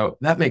it. So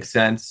that makes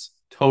sense.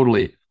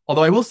 Totally.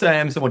 Although I will say I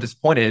am somewhat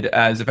disappointed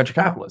as a venture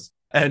capitalist.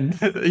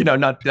 And,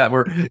 not that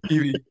we're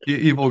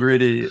evil,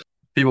 greedy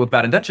people with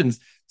bad intentions,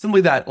 simply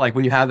that like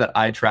when you have that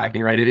eye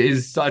tracking, right, it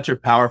is such a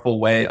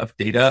powerful way of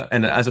data.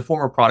 And as a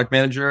former product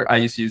manager, I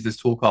used to use this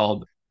tool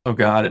called,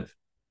 I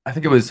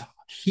think it was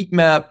Heat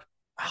Map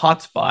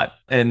Hotspot.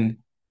 And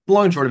the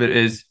long and short of it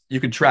is you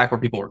could track where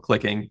people were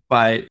clicking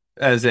by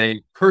as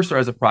a cursor,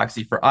 as a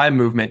proxy for eye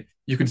movement.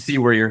 You could see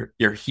where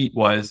your heat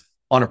was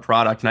on a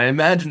product. And I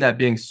imagine that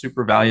being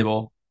super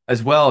valuable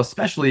as well,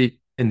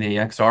 especially in the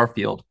XR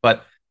field.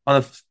 But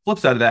on the flip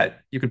side of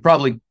that, you could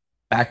probably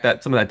back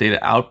some of that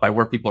data out by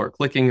where people are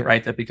clicking,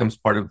 right? That becomes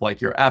part of like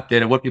your app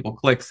data. What people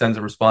click sends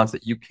a response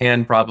that you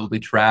can probably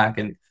track.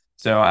 And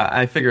so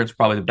I figure it's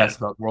probably the best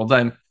of both worlds.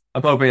 I'm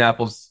hoping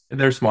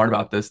they're smart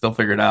about this. They'll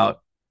figure it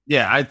out.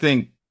 Yeah, I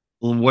think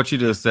what you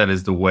just said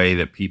is the way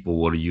that people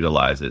will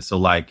utilize it. So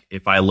like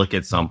if I look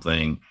at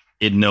something,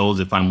 it knows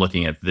if I'm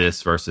looking at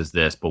this versus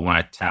this, but when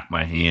I tap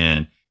my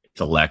hand, it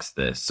selects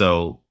this.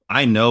 So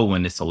I know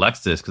when it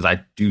selects this because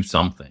I do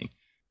something.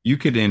 You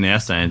could, in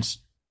essence,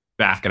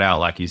 back it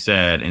out, like you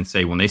said, and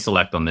say when they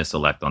select on this,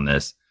 select on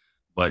this.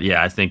 But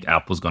yeah, I think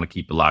Apple's going to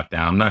keep it locked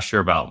down. I'm not sure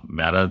about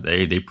Meta.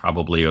 They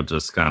probably will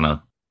just kind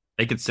of,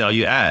 they could sell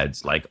you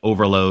ads like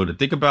overload.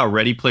 Think about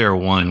Ready Player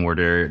One,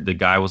 where the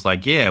guy was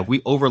like, yeah, if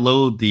we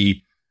overload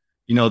the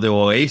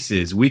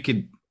Oasis, we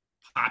could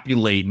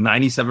populate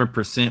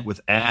 97%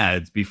 with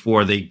ads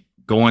before they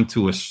go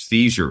into a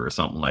seizure or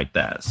something like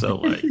that. So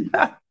like,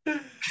 yeah,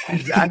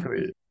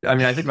 exactly. I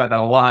mean, I think about that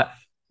a lot.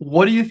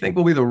 What do you think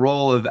will be the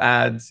role of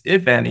ads,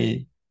 if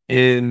any,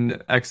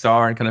 in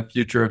XR and kind of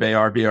future of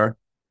AR, VR?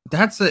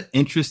 That's an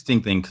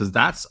interesting thing, because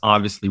that's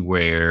obviously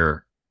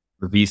where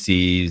the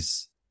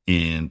VCs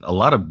and a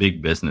lot of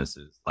big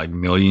businesses, like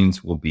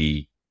millions, will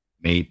be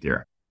made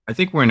there. I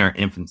think we're in our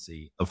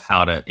infancy of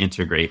how to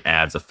integrate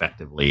ads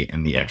effectively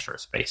in the XR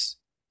space.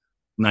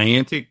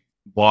 Niantic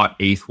bought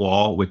Eighth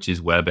Wall, which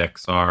is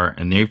WebXR,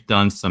 and they've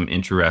done some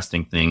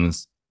interesting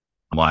things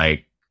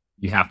like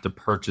you have to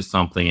purchase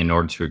something in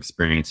order to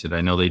experience it.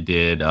 I know they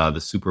did the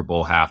Super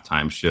Bowl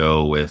halftime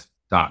show with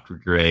Dr.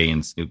 Dre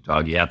and Snoop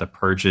Dogg. You had to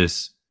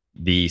purchase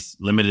these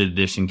limited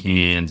edition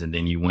cans, and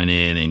then you went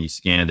in and you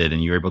scanned it,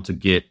 and you were able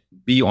to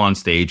be on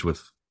stage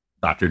with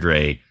Dr.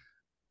 Dre.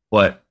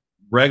 But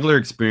regular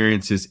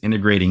experiences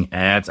integrating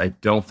ads, I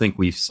don't think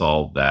we've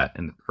solved that.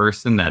 And the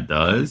person that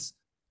does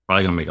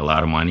probably gonna make a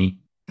lot of money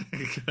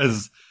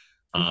because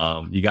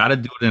you got to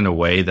do it in a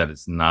way that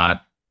it's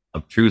not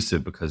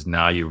obtrusive, because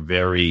now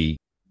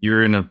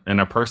you're in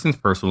a person's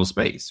personal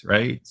space,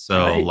 right?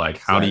 So Right. like,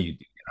 how do you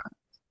do that?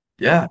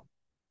 Yeah,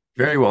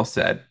 very well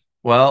said.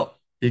 Well,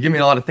 you give me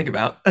a lot to think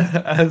about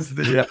as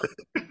the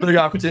big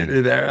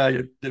opportunity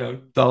there.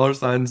 Dollar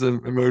signs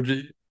and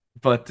emoji,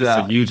 but It's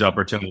a huge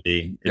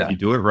opportunity. If yeah. you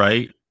do it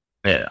right,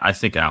 I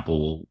think Apple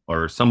will,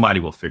 or somebody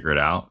will figure it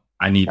out.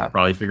 I need to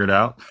probably figure it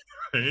out.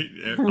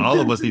 Right? All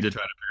of us need to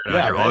try to figure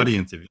it out. Your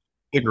audience, if you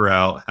figure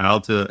out how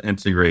to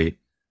integrate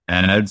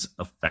ads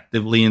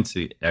effectively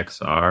into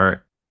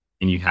XR,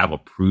 and you have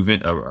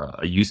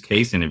a use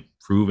case and a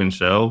proven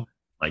show,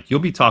 like, you'll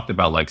be talked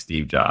about like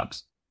Steve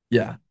Jobs.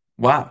 Yeah.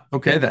 Wow.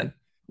 Okay, then.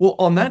 Well,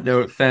 on that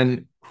note,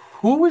 then,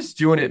 who is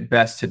doing it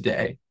best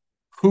today?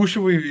 Who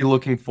should we be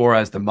looking for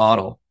as the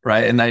model,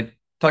 right? And I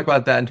talk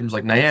about that in terms of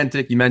like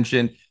Niantic. You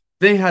mentioned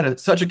they had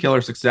such a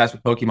killer success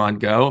with Pokemon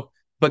Go,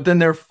 but then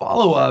their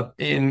follow-up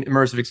in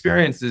immersive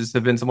experiences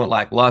have been somewhat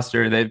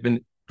lackluster. They've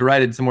been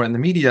derided somewhere in the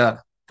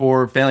media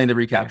for failing to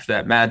recapture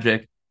that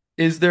magic.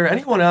 Is there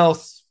anyone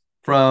else,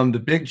 from the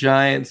big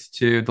giants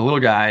to the little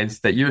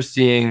guys, that you're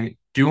seeing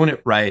doing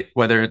it right,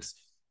 whether it's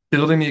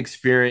building the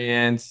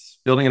experience,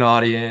 building an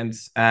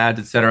audience, ads,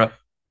 etc.?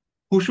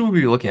 Who should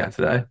we be looking at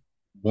today?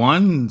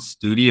 One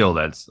studio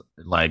that's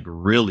like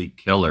really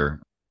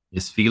killer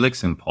is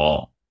Felix and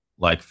Paul.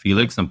 Like,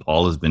 Felix and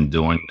Paul has been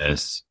doing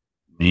this,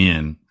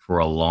 man, for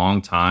a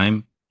long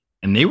time.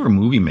 And they were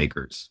movie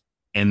makers,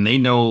 and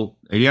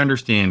they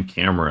understand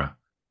camera.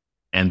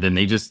 And then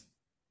they just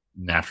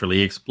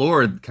naturally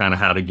explored kind of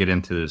how to get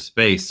into this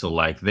space. So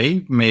like,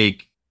 they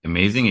make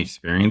amazing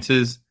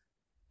experiences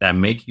that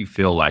make you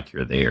feel like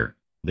you're there.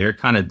 They're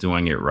kind of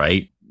doing it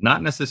right.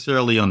 Not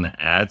necessarily on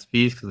the ads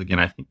piece, because again,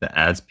 I think the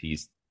ads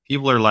piece,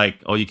 people are like,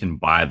 oh, you can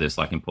buy this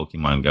like in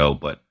Pokemon Go,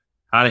 but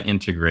how to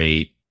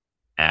integrate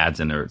ads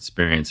in their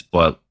experience.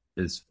 But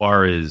as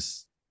far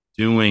as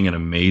doing an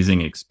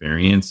amazing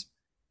experience,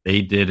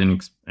 they did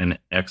an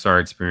XR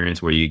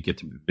experience where you get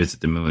to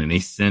visit the moon,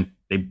 and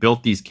they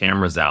built these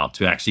cameras out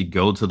to actually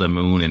go to the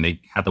moon, and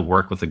they had to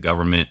work with the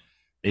government.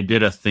 They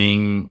did a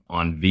thing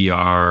on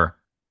VR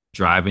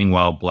driving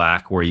while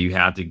black where you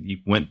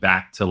went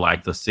back to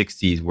like the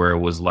 60s where it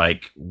was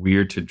like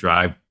weird to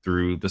drive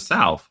through the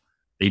South.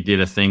 They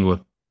did a thing with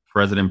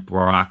President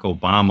Barack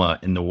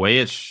Obama, and the way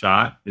it's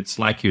shot, it's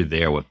like you're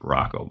there with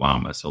Barack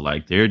Obama. So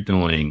like,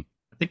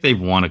 I think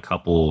they've won a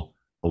couple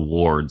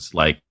awards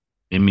like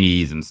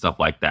Emmys and stuff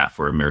like that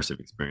for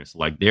immersive experience.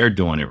 Like, they're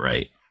doing it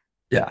right.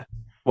 Yeah.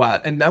 Wow.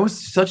 And that was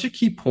such a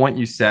key point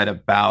you said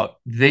about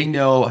they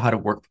know how to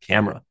work the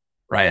camera,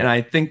 right? And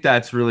I think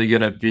that's really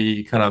going to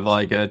be kind of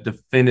like a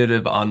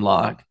definitive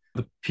unlock.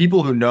 The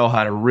people who know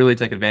how to really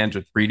take advantage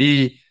of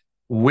 3D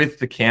with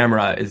the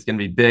camera is going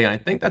to be big. And I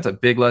think that's a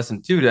big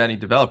lesson too to any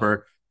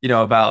developer,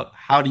 about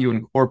how do you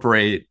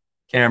incorporate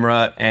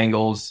camera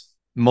angles,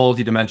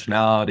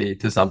 multidimensionality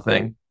to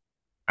something.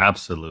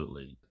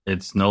 Absolutely.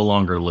 It's no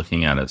longer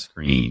looking at a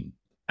screen.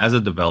 As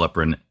a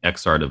developer, an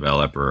XR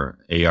developer,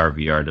 AR,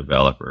 VR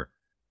developer,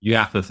 you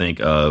have to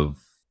think of,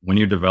 when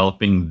you're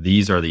developing,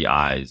 these are the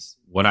eyes.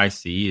 What I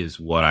see is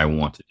what I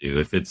want to do.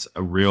 If it's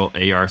a real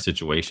AR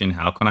situation,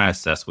 how can I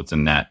assess what's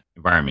in that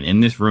environment? In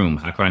this room,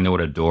 how can I know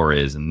what a door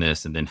is and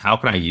this? And then how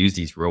can I use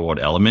these real world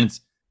elements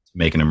to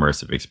make an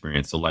immersive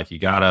experience? So like,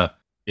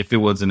 if it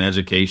was an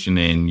education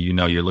and,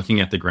 you're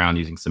looking at the ground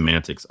using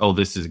semantics, oh,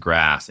 this is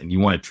grass, and you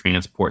want to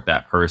transport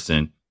that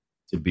person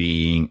to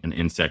being an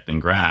insect in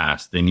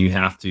grass, then you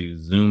have to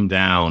zoom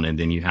down, and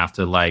then you have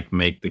to like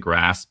make the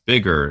grass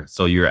bigger.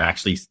 So you're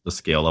actually the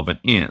scale of an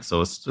ant.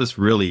 So it's just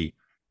really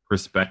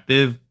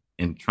perspective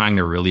and trying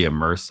to really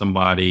immerse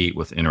somebody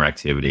with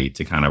interactivity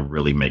to kind of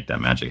really make that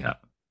magic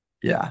happen.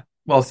 Yeah.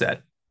 Well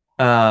said.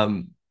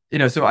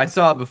 So I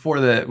saw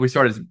before we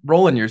started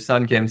rolling, your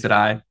son came and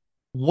said,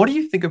 what do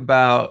you think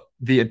about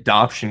the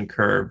adoption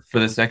curve for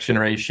this next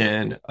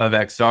generation of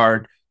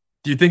XR?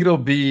 Do you think it'll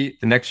be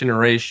the next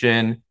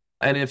generation?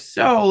 And if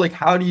so, like,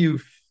 how do you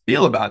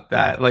feel about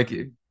that? Like,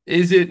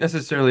 is it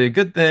necessarily a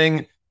good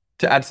thing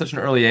to, at such an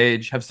early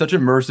age, have such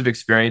immersive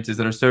experiences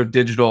that are so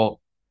digital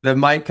that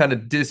might kind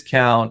of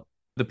discount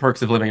the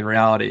perks of living in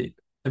reality?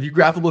 Have you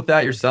grappled with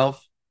that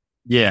yourself?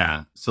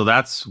 Yeah. So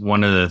that's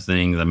one of the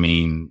things. I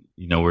mean,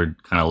 we're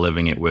kind of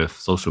living it with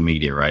social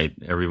media, right?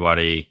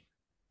 Everybody,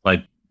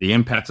 like, the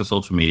impacts of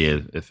social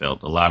media, it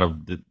felt a lot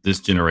of this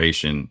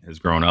generation has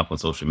grown up on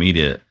social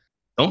media,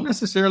 don't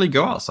necessarily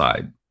go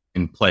outside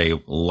and play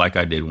like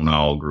I did when I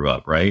all grew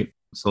up, right?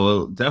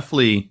 So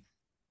definitely,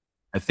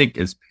 I think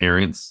as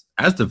parents,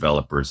 as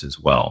developers as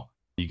well,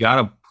 you got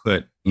to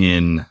put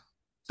in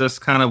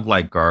just kind of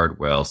like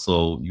guardrail.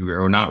 So you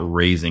are not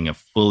raising a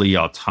fully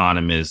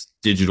autonomous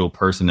digital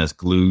person that's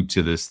glued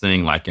to this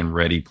thing, like in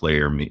Ready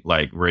Player Me,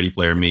 Ready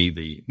Player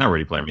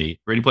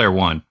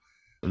One,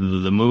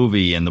 the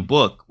movie and the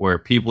book, where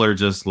people are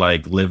just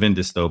like living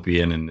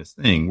dystopian in this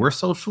thing. We're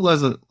social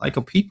as a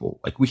people.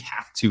 Like, we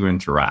have to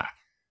interact.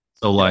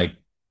 So like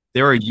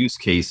there are use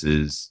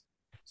cases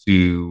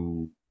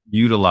to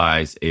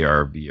utilize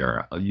AR,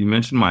 VR. You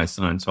mentioned my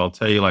son. So I'll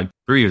tell you, like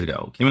 3 years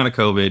ago, came out of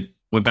COVID,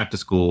 went back to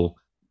school,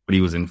 but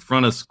he was in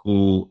front of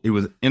school. He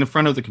was in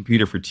front of the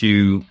computer for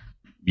 2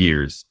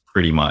 years,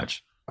 pretty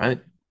much. Right.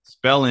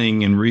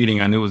 Spelling and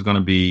reading, I knew it was going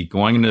to be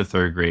going into the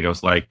third grade. I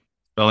was like,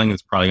 spelling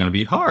is probably going to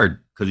be hard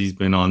because he's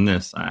been on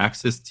this. I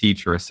asked his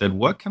teacher, I said,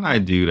 what can I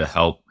do to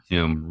help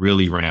him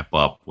really ramp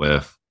up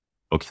with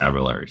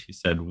vocabulary? She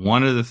said,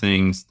 one of the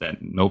things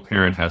that no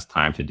parent has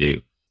time to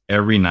do,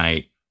 every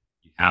night,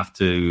 you have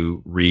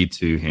to read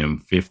to him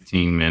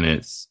 15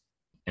 minutes.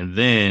 And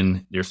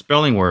then there's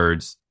spelling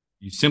words.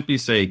 You simply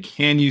say,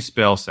 can you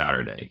spell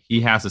Saturday?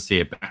 He has to say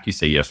it back. You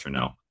say yes or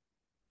no.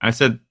 I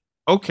said,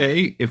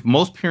 okay, if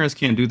most parents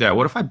can't do that,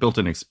 what if I built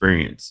an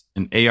experience,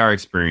 an AR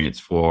experience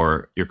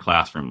for your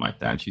classroom like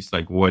that? And she's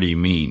like, what do you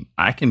mean?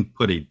 I can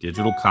put a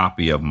digital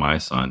copy of my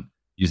son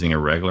using a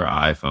regular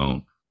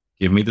iPhone,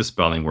 give me the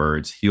spelling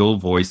words. He'll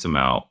voice them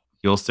out.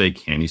 He'll say,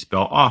 can you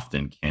spell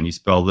often? Can you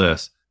spell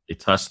this? They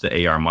touch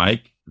the AR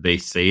mic. They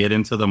say it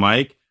into the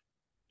mic.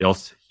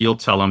 He'll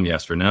tell them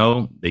yes or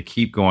no. They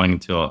keep going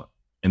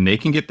and they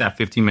can get that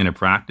 15-minute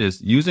practice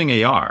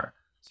using AR.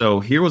 So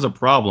here was a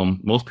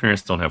problem. Most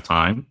parents don't have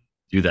time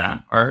to do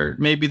that. Or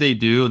maybe they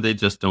do, they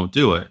just don't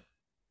do it.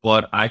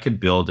 But I could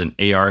build an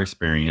AR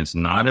experience,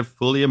 not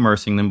fully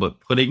immersing them, but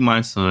putting my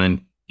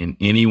son in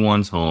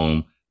anyone's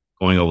home,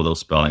 going over those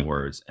spelling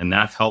words. And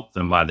that helped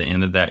them by the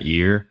end of that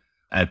year.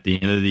 At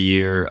the end of the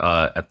year,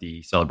 at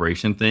the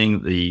celebration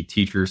thing, the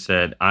teacher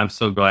said, I'm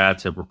so glad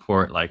to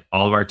report like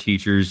all of our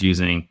teachers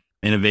using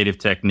innovative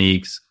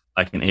techniques,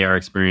 like an AR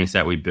experience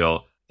that we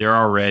built. They're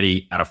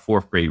already at a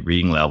 4th grade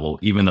reading level,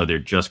 even though they're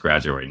just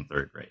graduating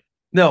 3rd grade.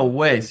 No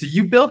way. So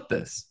you built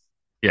this?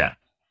 Yeah.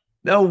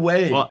 No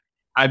way. Well,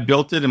 I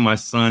built it and my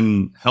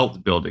son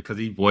helped build it because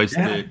he voiced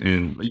it.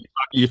 And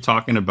you're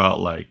talking about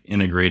like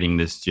integrating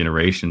this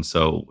generation.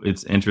 So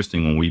it's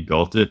interesting when we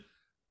built it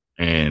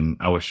and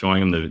I was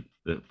showing him the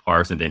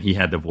parts and then he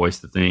had to voice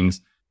the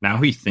things. Now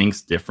he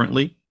thinks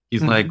differently.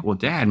 He's like, well,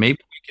 Dad, maybe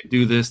we could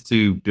do this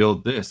to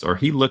build this. Or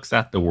he looks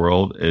at the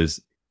world as,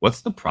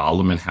 what's the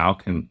problem and how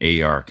can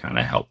AR kind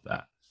of help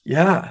that?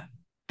 Yeah,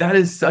 that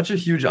is such a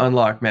huge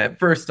unlock, man.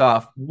 First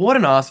off, what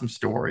an awesome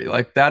story.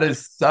 Like that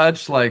is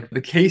such like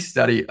the case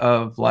study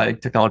of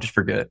like technology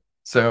for good.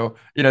 So,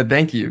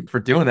 thank you for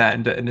doing that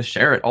and to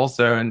share it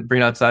also and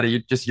bring it outside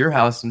of just your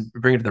house and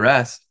bring it to the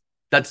rest.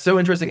 That's so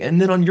interesting.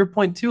 And then on your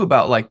point too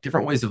about like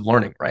different ways of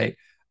learning, right?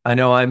 I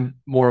know I'm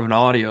more of an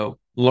audio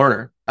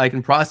learner. I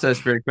can process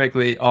very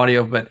quickly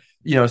audio, but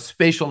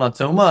spatial, not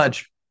so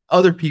much.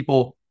 Other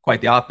people,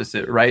 quite the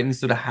opposite, right? And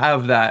so to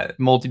have that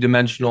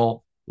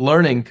multidimensional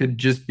learning could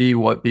just be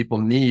what people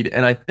need.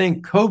 And I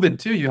think COVID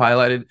too, you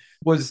highlighted,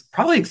 was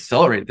probably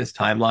accelerated this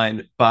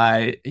timeline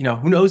by,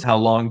 who knows how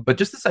long, but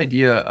just this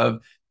idea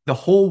of the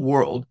whole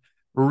world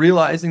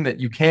realizing that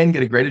you can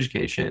get a great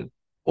education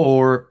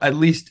or at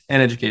least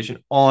an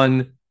education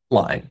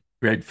online,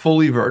 right?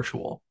 Fully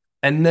virtual.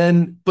 And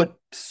then, but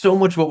so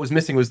much what was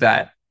missing was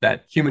that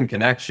human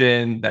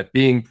connection, that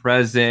being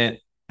present,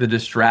 the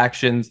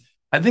distractions.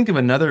 I think of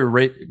another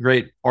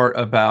great part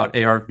about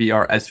AR,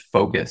 VR as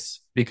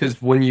focus,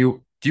 because when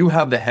you do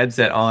have the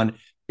headset on,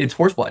 it's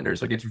horse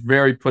blinders. Like it's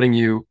very putting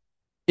you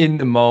in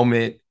the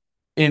moment,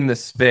 in the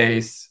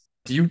space.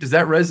 Does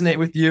that resonate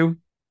with you?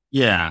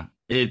 Yeah,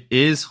 it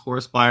is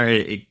horse blinder.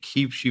 It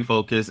keeps you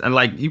focused. And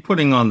like you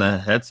putting on the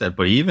headset,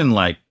 but even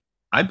like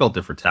I built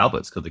it for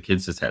tablets because the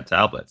kids just had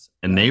tablets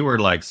and they were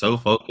like so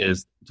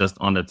focused just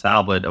on the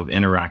tablet of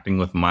interacting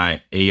with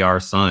my AR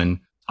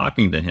son,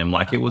 talking to him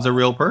like it was a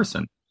real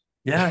person.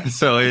 Yeah.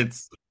 So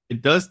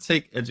it does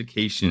take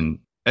education.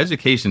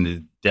 Education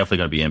is definitely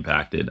going to be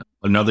impacted.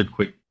 Another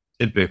quick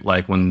tidbit,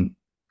 like when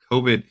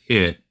COVID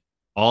hit,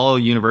 all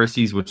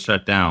universities would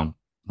shut down.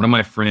 One of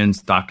my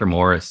friends, Dr.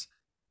 Morris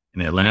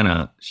in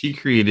Atlanta, she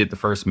created the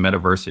first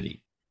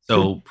metaversity.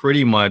 So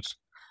pretty much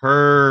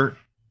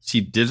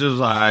she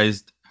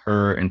digitalized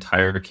her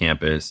entire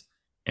campus.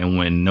 And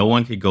when no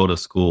one could go to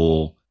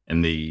school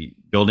and the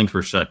buildings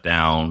were shut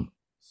down,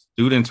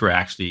 students were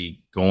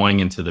actually going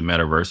into the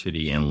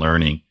metaversity and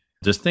learning.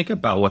 Just think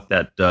about what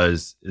that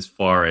does as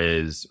far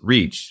as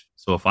reach.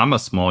 So if I'm a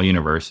small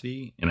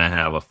university and I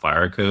have a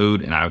fire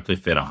code and I have to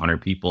fit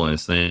 100 people in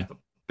this thing, the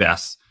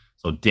best.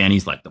 So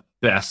Danny's like the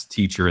best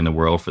teacher in the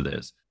world for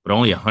this, but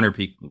only 100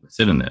 people can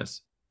sit in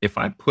this. If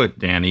I put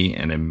Danny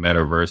in a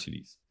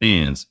metaversity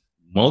stands,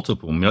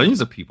 multiple millions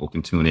of people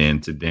can tune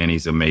in to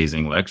Danny's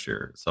amazing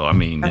lecture. So, I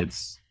mean,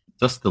 it's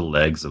just the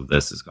legs of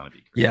this is going to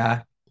be great.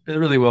 Yeah, it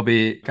really will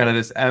be kind of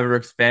this ever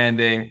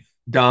expanding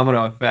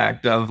domino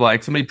effect of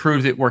like somebody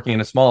proves it working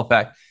in a small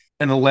effect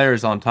and the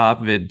layers on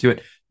top of it do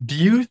it. Do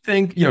you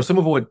think, some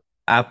of what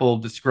Apple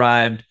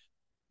described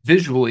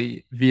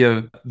visually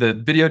via the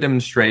video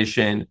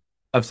demonstration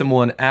of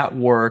someone at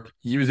work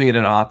using it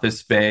in an office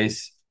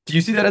space. Do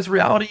you see that as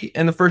reality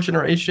in the first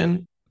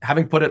generation?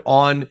 Having put it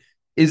on,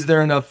 is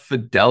there enough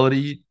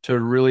fidelity to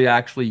really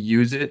actually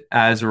use it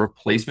as a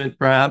replacement,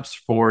 perhaps,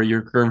 for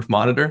your curved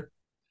monitor?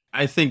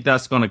 I think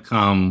that's going to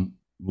come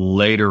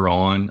later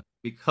on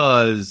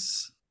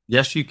because,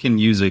 yes, you can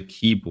use a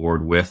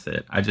keyboard with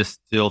it. I just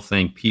still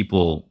think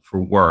people for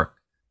work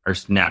are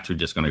naturally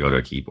just going to go to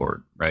a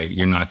keyboard, right?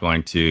 You're not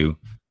going to,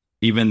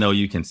 even though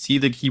you can see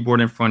the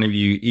keyboard in front of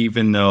you,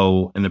 even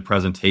though in the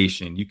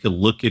presentation, you could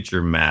look at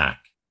your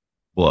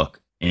MacBook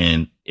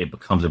and it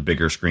becomes a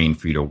bigger screen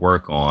for you to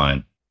work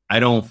on. I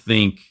don't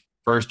think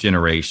first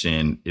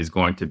generation is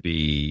going to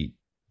be,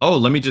 oh,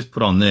 let me just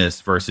put on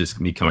this versus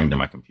me coming to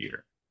my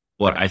computer.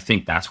 But I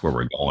think that's where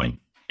we're going.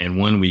 And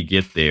when we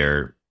get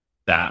there,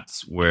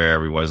 that's where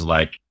everyone's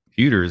like,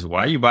 computers,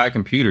 why you buy a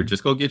computer?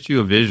 Just go get you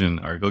a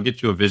Vision or go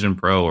get you a Vision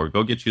Pro or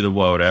go get you the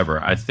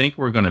whatever. I think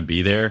we're going to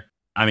be there.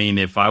 I mean,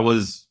 if I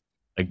was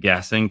a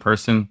guessing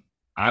person,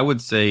 I would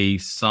say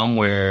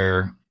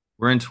somewhere,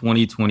 we're in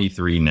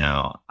 2023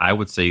 now. I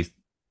would say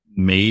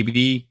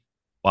maybe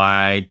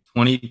by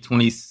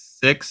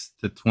 2026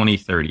 to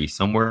 2030,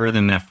 somewhere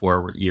in that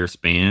 4-year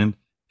span,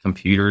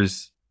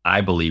 computers,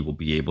 I believe, will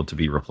be able to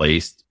be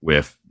replaced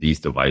with these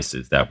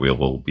devices that we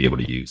will be able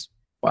to use.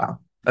 Wow,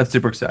 that's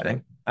super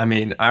exciting. I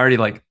mean, I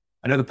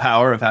know the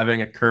power of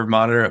having a curved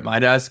monitor at my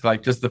desk,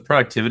 like just the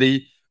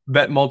productivity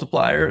bet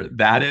multiplier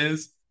that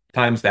is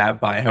times that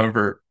by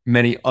however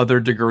many other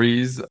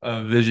degrees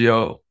of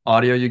visual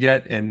audio you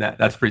get. And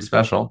that's pretty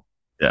special.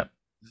 Yeah.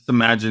 Just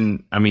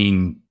imagine, I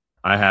mean,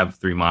 I have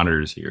 3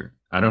 monitors here.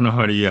 I don't know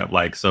how to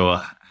have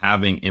so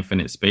having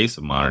infinite space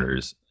of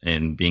monitors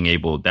and being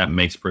able, that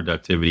makes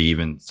productivity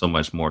even so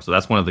much more. So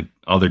that's one of the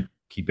other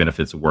key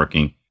benefits of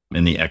working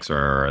in the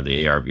XR or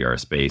the AR VR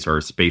space or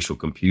spatial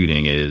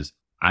computing is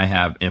I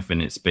have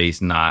infinite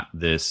space, not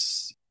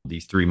these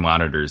 3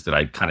 monitors that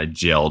I kind of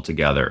gel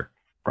together.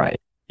 Right.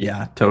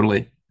 Yeah,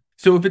 totally.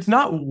 So if it's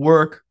not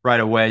work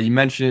right away, you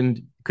mentioned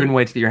you couldn't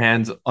wait to get your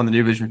hands on the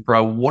new Vision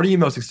Pro. What are you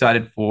most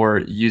excited for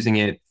using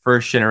it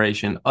first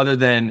generation, other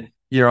than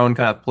your own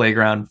kind of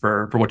playground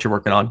for what you're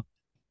working on?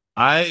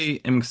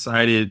 I am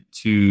excited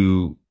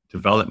to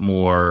develop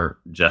more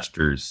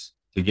gestures,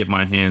 to get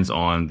my hands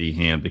on the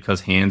hand,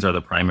 because hands are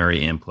the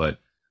primary input,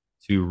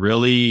 to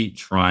really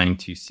trying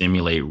to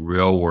simulate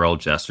real world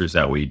gestures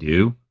that we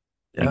do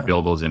and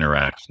build those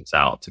interactions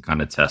out to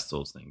kind of test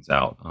those things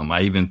out.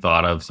 I even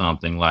thought of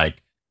something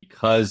like,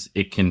 because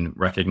it can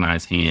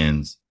recognize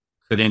hands,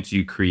 couldn't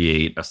you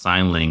create a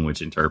sign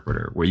language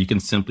interpreter where you can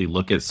simply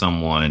look at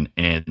someone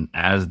and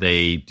as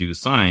they do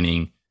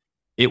signing,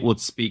 it would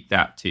speak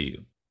that to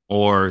you?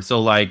 Or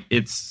so I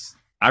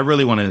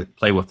really want to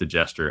play with the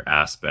gesture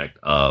aspect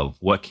of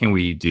what can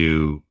we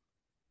do?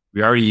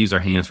 We already use our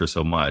hands for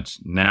so much.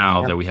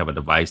 Now that we have a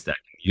device that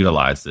can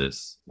utilize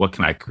this, what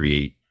can I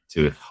create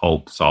to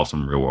help solve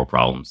some real world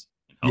problems?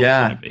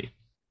 Yeah,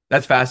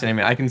 that's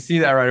fascinating. I can see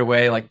that right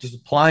away. Like just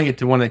applying it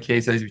to one of the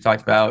case studies we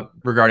talked about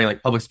regarding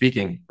like public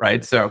speaking,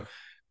 right? So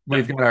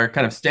we've got our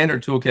kind of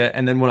standard toolkit.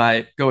 And then when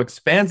I go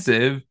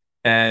expansive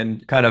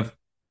and kind of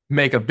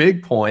make a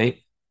big point,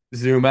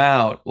 zoom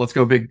out, let's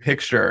go big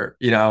picture,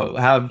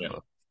 have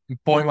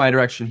point my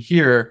direction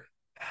here,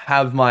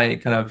 have my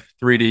kind of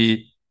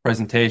 3D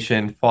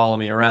presentation follow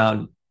me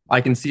around. I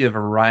can see a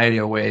variety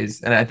of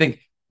ways. And I think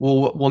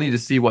we'll need to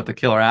see what the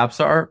killer apps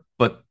are.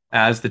 But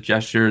as the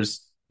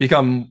gestures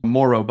become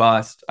more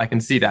robust, I can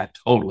see that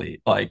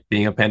totally like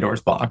being a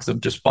Pandora's box of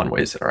just fun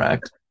ways to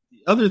interact.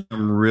 The other thing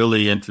I'm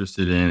really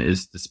interested in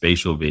is the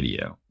spatial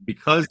video.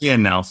 Because they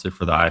announced it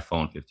for the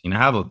iPhone 15, I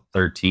have a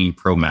 13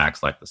 Pro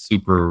Max, like the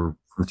Super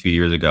from 2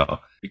 years ago.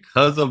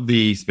 Because of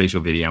the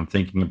spatial video, I'm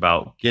thinking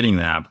about getting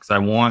that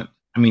because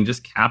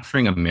just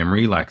capturing a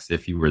memory like as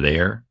if you were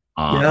there.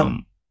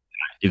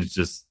 It's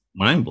just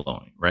mind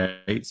blowing,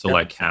 right? So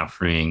like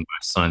capturing my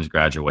son's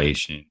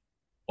graduation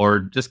or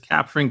just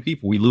capturing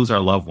people. We lose our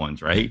loved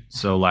ones, right?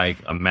 So like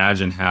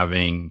imagine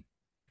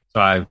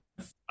I've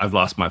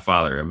lost my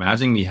father.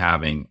 Imagine me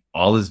having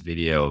all this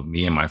video of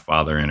me and my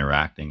father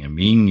interacting and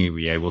being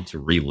able to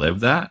relive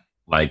that.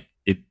 Like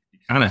it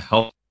kind of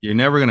helps. You're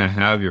never going to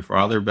have your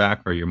father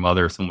back or your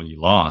mother or someone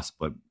you lost,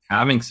 but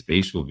having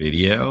spatial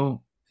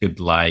video could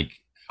like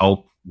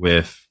help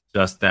with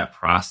just that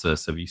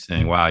process of you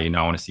saying, wow, I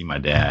want to see my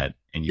dad.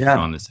 And you put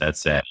on this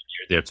headset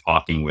and you're there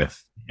talking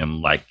with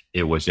him like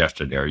it was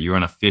yesterday, or you're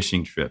on a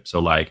fishing trip. So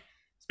like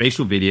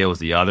spatial video is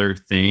the other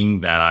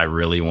thing that I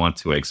really want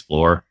to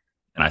explore.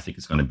 And I think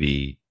it's going to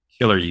be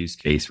killer use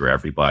case for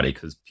everybody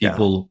because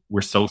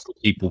we're social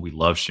people. We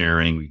love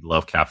sharing. We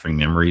love capturing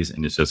memories,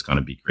 and it's just going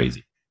to be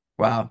crazy.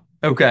 Wow.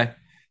 Okay.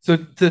 So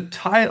to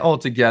tie it all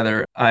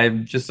together,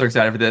 I'm just so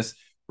excited for this,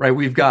 right?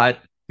 We've got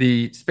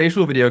the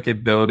spatial video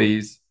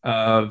capabilities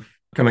of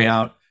coming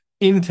out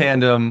in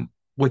tandem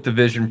with the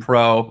Vision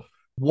Pro.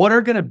 What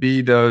are going to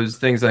be those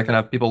things that kind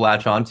of people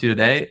latch onto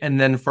today? And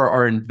then for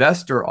our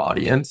investor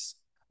audience,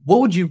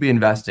 what would you be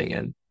investing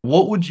in?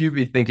 What would you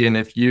be thinking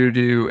if you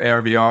do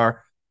AR, VR,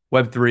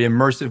 Web3,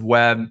 immersive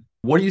web?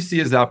 What do you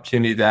see as the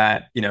opportunity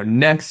that,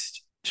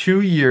 next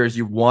 2 years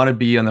you want to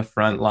be on the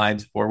front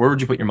lines for? Where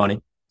would you put your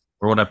money?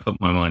 Where would I put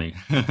my money?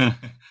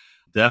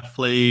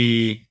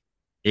 Definitely,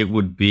 it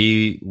would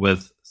be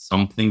with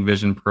something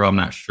Vision Pro. I'm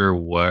not sure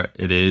what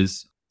it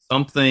is.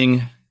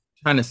 Something,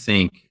 trying to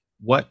think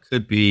what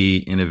could be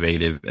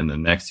innovative in the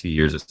next few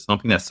years. It's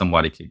something that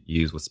somebody could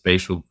use with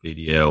spatial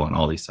video and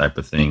all these type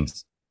of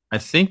things. I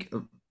think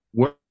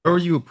where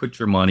you would put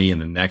your money in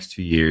the next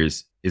 2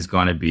 years is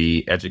going to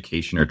be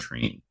education or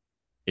training.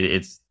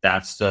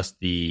 That's just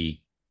I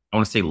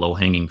want to say low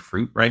hanging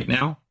fruit right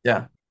now.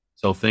 Yeah.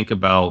 So think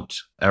about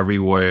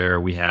everywhere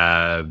we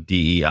have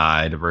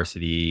DEI,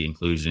 diversity,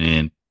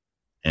 inclusion,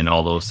 and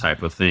all those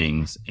type of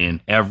things.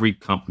 And every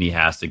company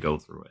has to go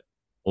through it.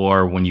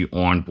 Or when you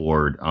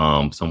onboard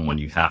someone,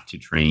 you have to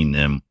train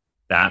them.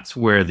 That's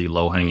where the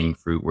low hanging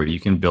fruit, where you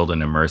can build an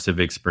immersive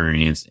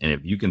experience. And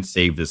if you can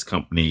save this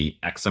company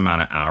X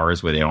amount of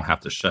hours where they don't have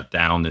to shut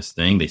down this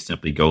thing, they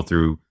simply go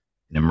through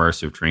an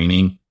immersive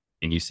training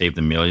and you save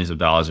them millions of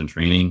dollars in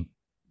training,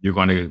 you're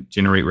going to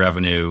generate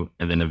revenue.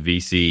 And then a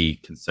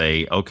VC can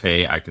say,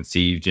 okay, I can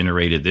see you've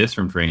generated this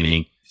from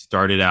training.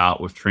 Started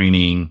out with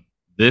training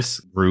this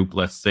group.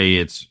 Let's say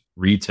it's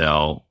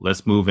retail.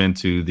 Let's move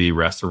into the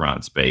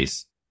restaurant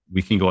space.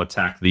 We can go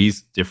attack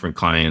these different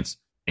clients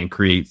and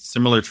create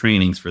similar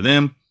trainings for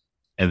them.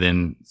 And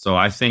then, so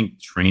I think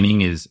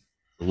training is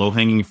low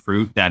hanging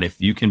fruit that if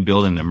you can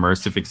build an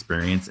immersive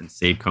experience and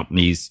save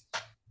companies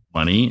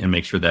money and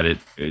make sure that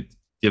it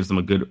gives them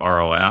a good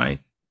ROI,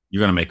 you're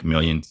going to make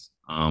millions.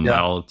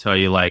 I'll tell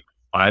you, like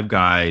Five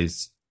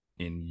Guys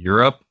in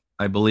Europe,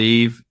 I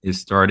believe, is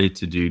started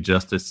to do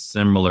just a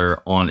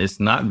similar it's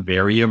not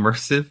very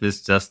immersive.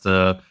 It's just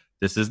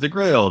this is the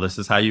grill. This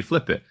is how you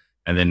flip it.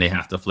 And then they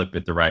have to flip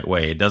it the right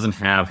way. It doesn't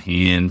have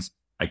hands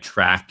like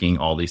tracking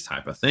all these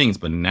type of things.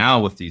 But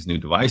now with these new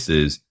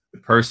devices, the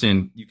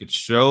person, you could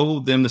show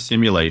them the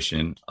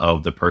simulation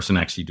of the person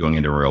actually doing it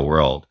in the real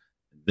world.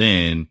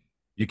 Then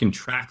you can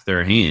track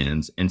their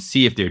hands and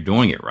see if they're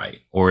doing it right,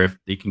 or if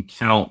they can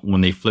count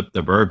when they flip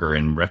the burger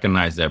and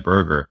recognize that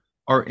burger,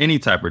 or any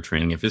type of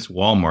training. If it's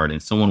Walmart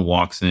and someone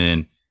walks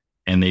in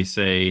and they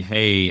say,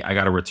 hey, I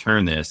got to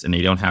return this, and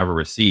they don't have a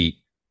receipt,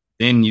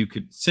 then you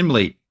could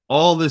simulate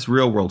all this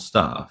real world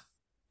stuff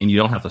and you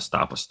don't have to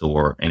stop a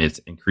store, and it's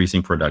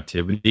increasing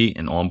productivity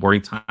and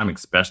onboarding time,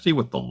 especially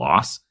with the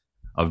loss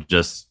of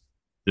just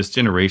this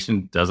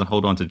generation doesn't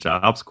hold on to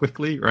jobs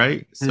quickly.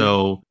 Right. Mm-hmm.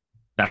 So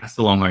that's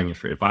the long hanging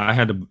fruit. If I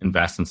had to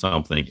invest in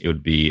something, it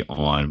would be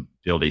on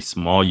build a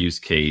small use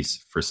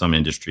case for some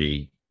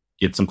industry,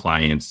 get some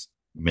clients,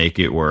 make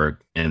it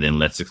work, and then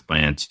let's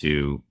expand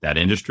to that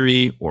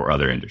industry or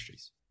other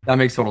industries. That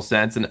makes total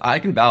sense. And I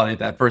can validate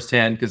that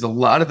firsthand, because a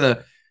lot of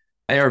the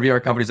AR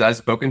VR companies I've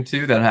spoken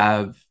to that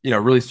have,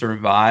 really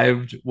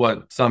survived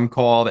what some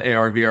call the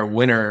AR VR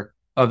winner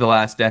of the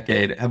last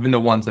decade have been the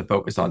ones that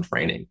focus on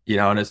training,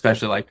 and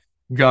especially like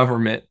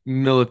government,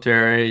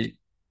 military,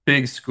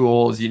 big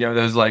schools,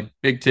 those like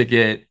big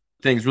ticket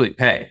things really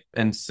pay.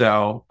 And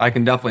so I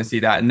can definitely see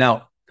that. And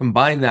now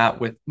combine that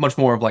with much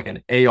more of like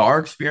an AR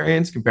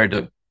experience compared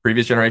to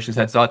previous generations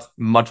headsets,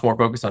 much more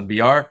focused on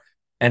VR,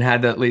 and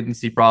had that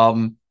latency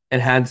problem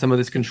and had some of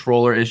this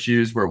controller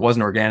issues where it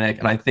wasn't organic.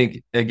 And I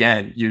think,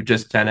 again, you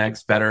just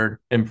 10x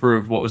better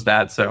improved what was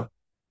that. So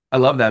I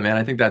love that, man.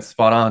 I think that's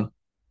spot on.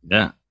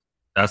 Yeah,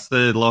 that's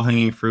the low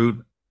hanging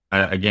fruit.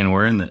 Again,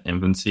 we're in the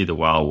infancy, the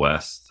Wild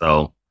West.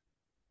 So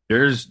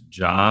there's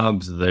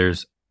jobs,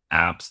 there's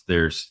apps,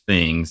 there's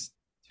things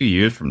 2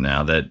 years from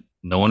now that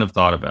no one have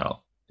thought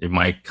about. It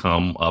might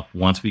come up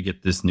once we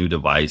get this new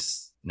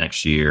device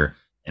next year.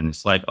 And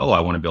it's like, oh, I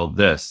want to build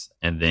this.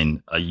 And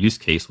then a use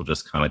case will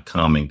just kind of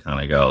come and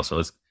kind of go.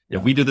 So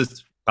if we do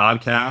this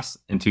podcast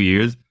in 2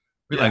 years,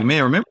 we're like,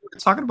 man, remember we were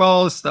talking about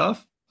all this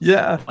stuff?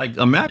 Yeah. Like,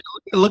 imagine,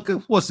 look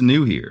at what's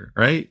new here,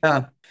 right?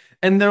 Yeah.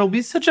 And there will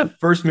be such a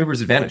first mover's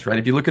advantage, right?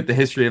 If you look at the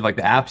history of like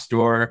the App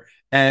Store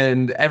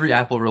and every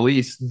Apple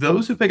release,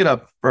 those who pick it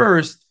up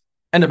first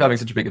end up having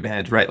such a big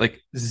advantage, right?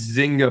 Like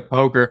Zynga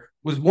Poker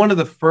was one of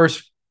the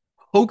first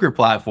poker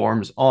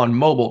platforms on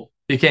mobile,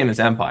 became this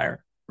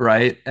empire.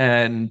 Right.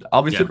 And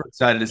I'll be super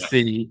excited to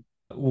see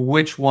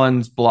which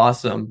ones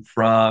blossom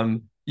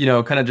from,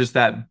 kind of just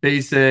that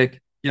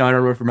basic, I don't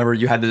remember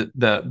you had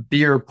the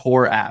beer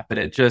pour app, and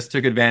it just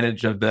took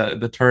advantage of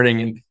the turning,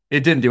 and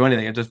it didn't do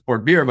anything. It just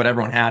poured beer, but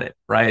everyone had it.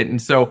 Right.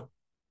 And so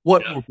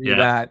what will be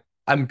that?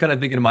 I'm kind of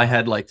thinking in my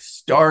head, like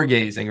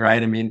stargazing,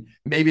 right? I mean,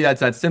 maybe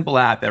that's that simple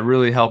app that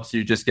really helps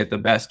you just get the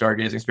best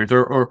stargazing experience,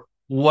 or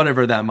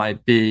whatever that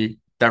might be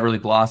that really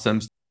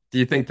blossoms. Do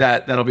you think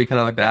that that'll be kind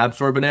of like the App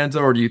Store bonanza,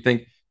 or do you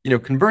think,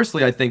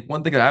 conversely, I think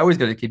one thing that I always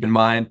got to keep in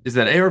mind is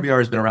that AR VR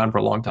has been around for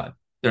a long time.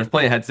 There's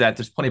plenty of headsets,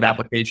 there's plenty of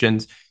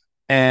applications,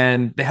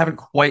 and they haven't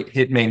quite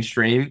hit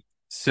mainstream.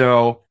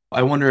 So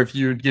I wonder if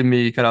you'd give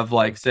me kind of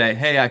like say,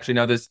 hey, actually,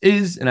 no, this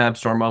is an App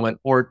Store moment,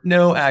 or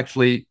no,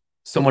 actually,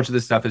 so much of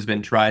this stuff has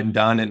been tried and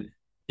done and,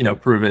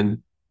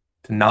 proven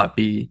to not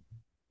be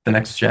the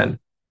next gen.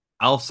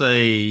 I'll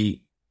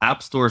say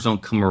app stores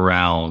don't come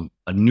around.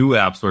 A new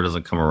app store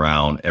doesn't come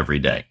around every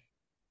day.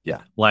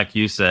 Yeah. Like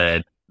you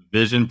said,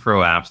 Vision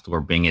Pro App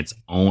Store being its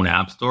own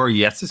app store,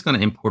 yes, it's going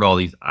to import all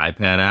these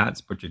iPad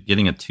apps, but you're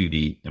getting a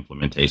 2D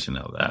implementation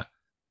of that.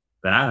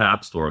 That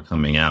app store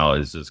coming out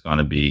is just going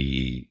to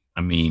be,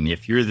 I mean,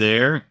 if you're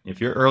there, if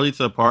you're early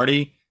to the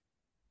party,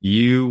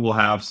 you will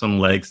have some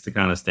legs to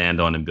kind of stand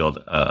on and build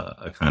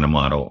a kind of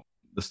model.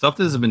 The stuff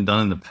that has been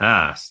done in the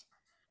past,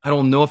 I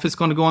don't know if it's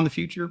going to go in the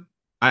future.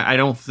 I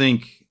don't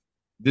think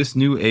this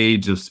new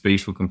age of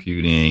spatial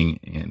computing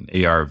and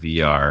AR,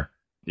 VR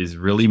is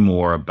really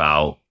more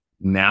about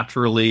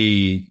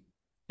naturally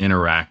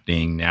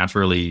interacting,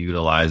 naturally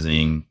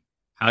utilizing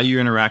how you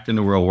interact in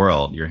the real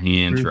world, your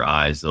hands, your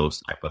eyes,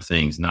 those type of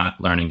things, not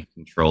learning a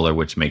controller,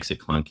 which makes it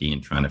clunky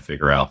and trying to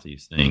figure out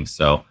these things.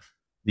 So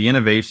the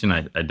innovation,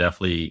 I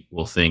definitely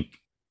will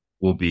think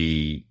will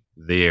be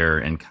there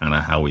and kind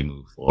of how we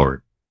move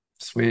forward.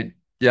 Sweet.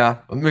 Yeah,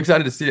 I'm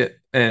excited to see it.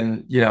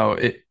 And,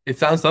 it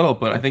sounds subtle,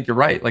 but I think you're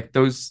right. Like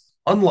those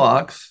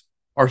unlocks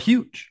are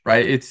huge,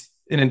 right? It's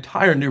an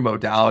entire new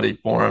modality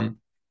form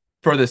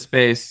for the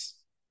space,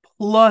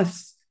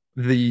 plus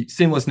the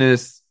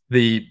seamlessness,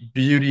 the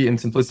beauty and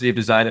simplicity of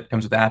design that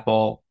comes with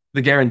Apple,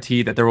 the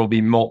guarantee that there will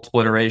be multiple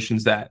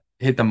iterations that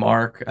hit the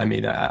mark. I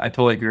mean, I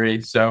totally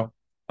agree. So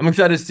I'm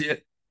excited to see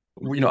it.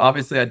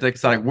 Obviously at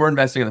Sonic, we're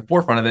investing in the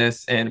forefront of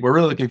this, and we're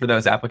really looking for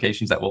those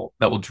applications that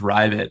will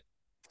drive it.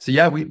 So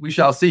yeah, we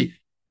shall see.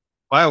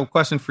 I have a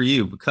question for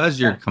you. Because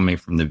you're coming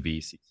from the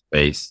VC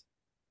space,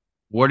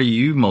 what are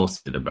you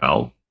most excited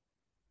about?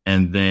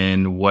 And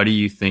then what do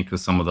you think of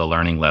some of the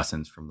learning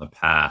lessons from the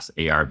past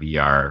AR,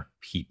 VR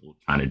people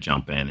trying to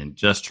jump in and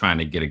just trying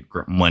to get a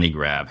money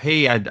grab?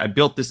 Hey, I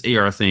built this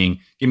AR thing.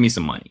 Give me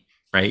some money,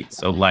 right?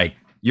 So like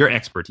your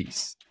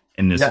expertise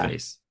in this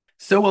space.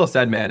 So well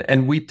said, man.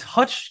 And we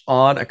touched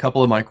on a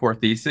couple of my core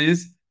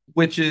theses,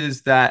 which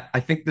is that I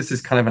think this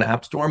is kind of an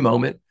app store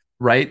moment,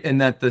 right? And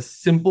that the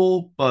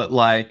simple but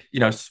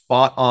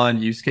spot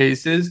on use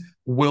cases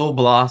will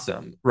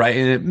blossom, right?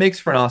 And it makes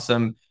for an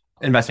awesome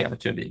investing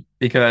opportunity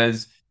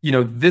because,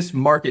 this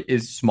market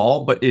is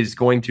small, but is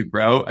going to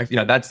grow.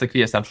 That's the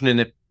key assumption.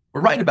 And if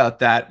we're right about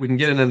that, we can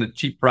get it at a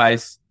cheap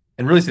price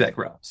and really see that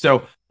grow.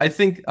 So I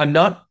think I'm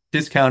not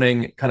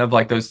discounting kind of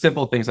like those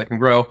simple things that can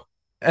grow.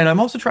 And I'm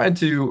also trying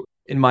to,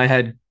 in my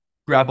head,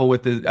 grapple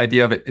with the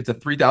idea of it. It's a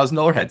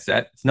 $3,000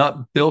 headset. It's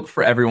not built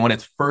for everyone.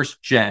 It's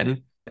first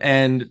gen,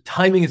 and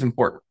timing is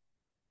important.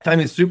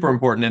 Timing is super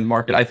important in the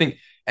market. I think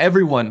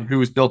everyone who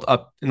was built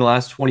up in the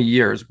last 20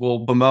 years will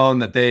bemoan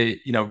that they,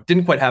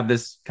 didn't quite have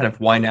this kind of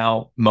why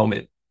now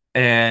moment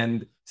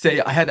and say,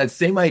 I had that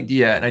same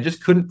idea and I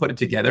just couldn't put it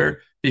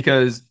together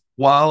because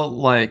while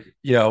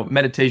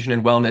meditation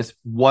and wellness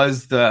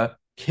was the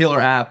killer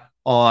app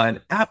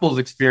on Apple's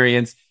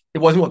experience, it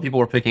wasn't what people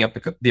were picking up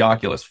the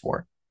Oculus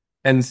for.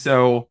 And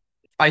so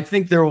I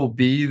think there will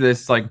be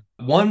this a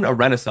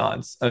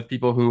renaissance of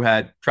people who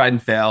had tried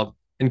and failed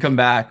and come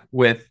back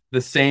with the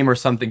same or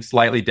something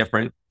slightly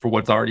different for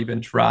what's already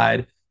been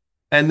tried.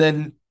 And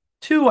then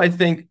two, I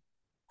think,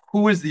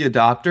 who is the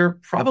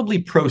adopter?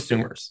 Probably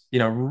prosumers.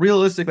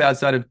 Realistically,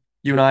 outside of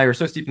you and I are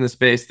so steep in the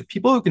space, the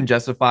people who can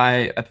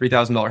justify a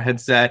 $3,000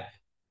 headset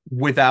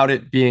without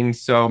it being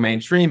so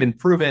mainstream and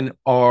proven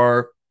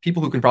are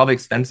people who can probably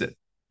expense it.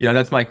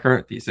 That's my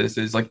current thesis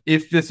is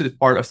if this is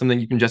part of something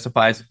you can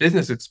justify as a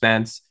business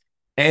expense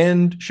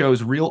and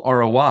shows real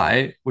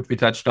ROI, which we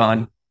touched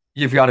on,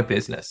 you've got a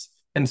business.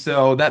 And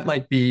so that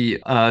might be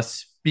a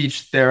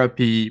speech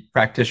therapy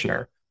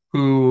practitioner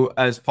who,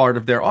 as part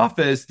of their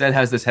office, then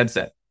has this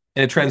headset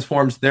and it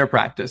transforms their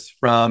practice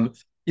from,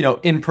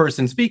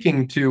 in-person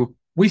speaking to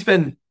we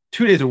spend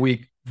 2 days a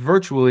week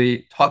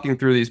virtually talking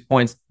through these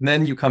points. And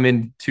then you come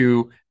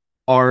into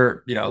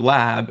our,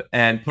 lab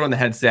and put on the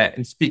headset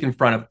and speak in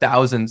front of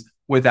thousands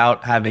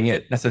without having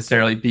it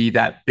necessarily be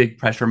that big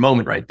pressure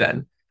moment right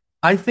then.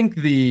 I think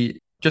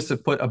just to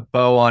put a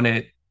bow on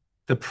it,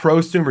 the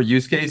prosumer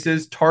use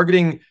cases,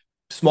 targeting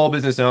small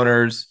business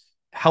owners,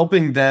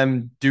 helping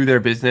them do their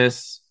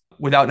business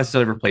without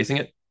necessarily replacing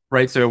it,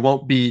 right? So it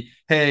won't be,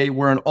 hey,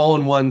 we're an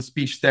all-in-one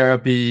speech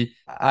therapy.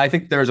 I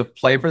think there's a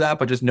play for that,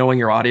 but just knowing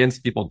your audience,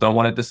 people don't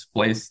want to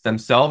displace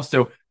themselves.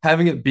 So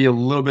having it be a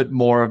little bit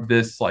more of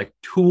this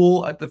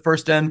tool at the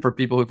first end for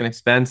people who can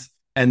expense,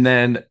 and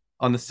then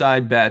on the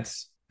side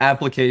bets,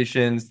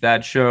 applications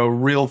that show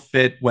real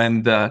fit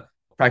when the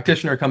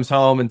practitioner comes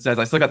home and says,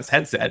 I still got this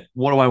headset.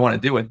 What do I want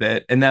to do with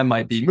it? And that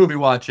might be movie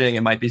watching.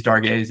 It might be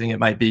stargazing. It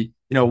might be,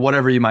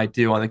 whatever you might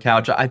do on the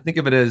couch. I think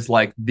of it as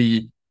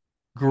the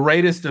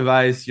greatest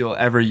device you'll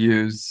ever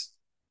use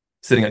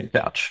sitting on your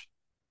couch.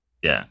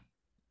 Yeah.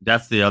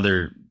 That's the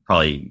other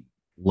probably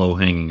low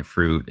hanging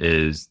fruit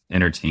is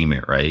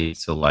entertainment, right?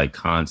 So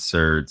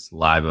concerts,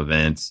 live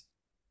events,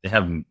 they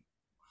have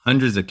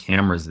hundreds of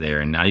cameras there.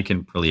 And now you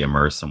can really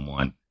immerse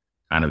someone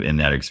kind of in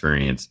that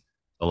experience.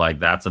 So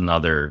that's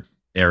another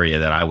area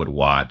that I would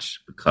watch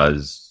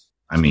because,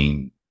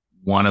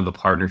 one of the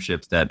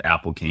partnerships that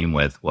Apple came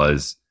with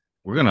was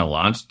we're going to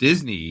launch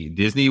Disney.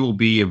 Disney will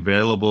be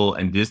available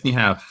and Disney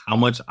have how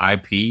much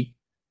IP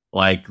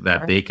like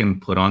that they can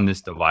put on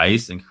this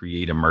device and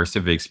create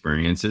immersive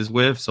experiences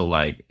with. So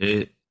like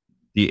the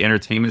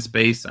entertainment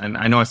space, and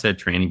I know I said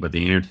training, but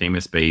the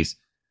entertainment space,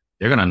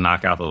 they're going to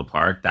knock out of the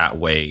park that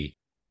way.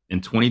 In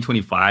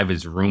 2025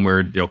 is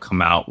rumored they'll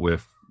come out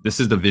with, this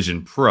is the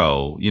Vision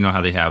Pro. You know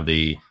how they have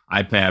the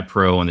iPad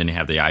Pro and then they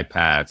have the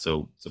iPad.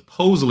 So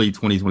supposedly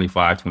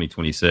 2025,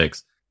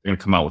 2026, they're going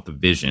to come out with the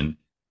Vision.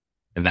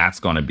 And that's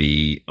going to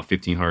be a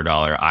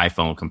 $1,500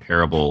 iPhone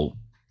comparable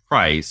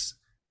price.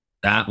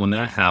 That when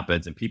that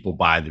happens and people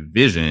buy the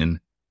Vision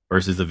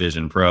versus the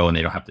Vision Pro and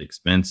they don't have to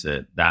expense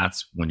it,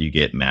 that's when you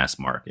get mass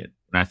market.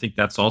 And I think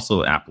that's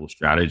also Apple's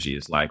strategy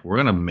is like, we're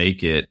going to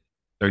make it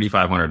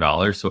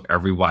 $3,500 so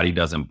everybody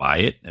doesn't buy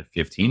it at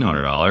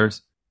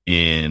 $1,500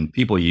 and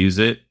people use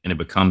it and it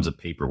becomes a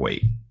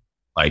paperweight.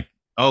 Like,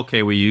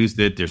 okay, we used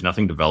it. There's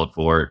nothing developed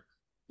for it.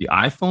 The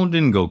iPhone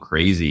didn't go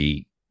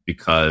crazy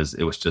because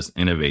it was just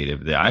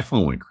innovative. The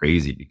iPhone went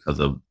crazy because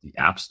of the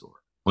App Store.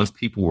 Once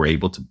people were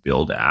able to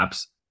build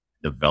apps,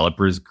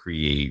 developers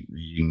create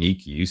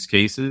unique use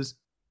cases.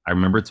 I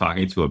remember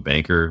talking to a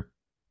banker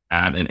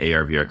at an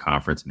AR/VR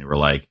conference, and they were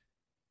like,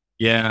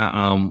 "Yeah,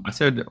 I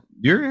said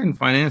you're in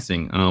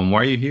financing. Why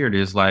are you here?"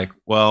 It's like,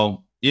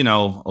 well, you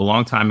know, a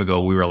long time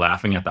ago, we were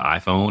laughing at the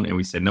iPhone, and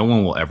we said no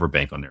one will ever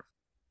bank on their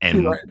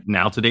phone. And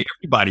now today,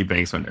 everybody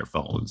banks on their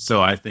phone.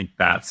 So I think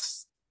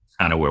that's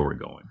kind of where we're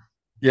going.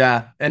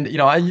 Yeah. And,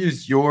 I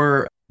used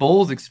your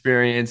Bulls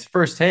experience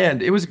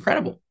firsthand. It was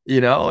incredible,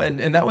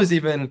 and that was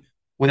even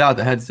without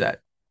the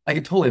headset. I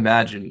could totally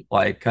imagine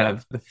like kind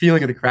of the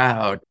feeling of the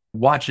crowd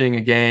watching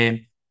a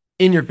game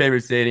in your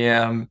favorite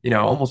stadium,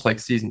 almost like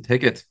season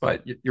tickets,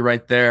 but you're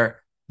right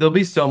there. There'll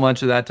be so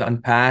much of that to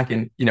unpack.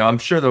 And, I'm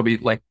sure there'll be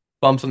like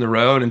bumps on the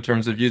road in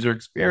terms of user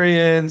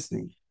experience.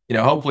 And,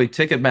 hopefully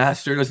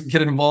Ticketmaster doesn't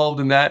get involved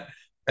in that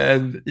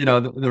and,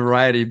 the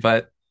variety,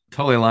 but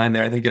totally aligned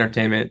there. I think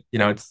entertainment,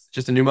 it's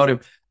just a new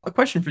motive. A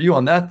question for you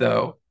on that,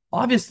 though.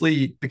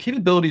 Obviously, the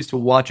capabilities to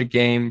watch a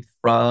game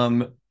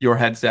from your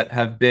headset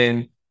have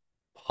been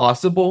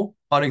possible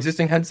on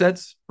existing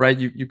headsets, right?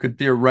 You could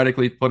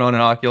theoretically put on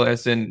an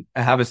Oculus and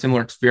have a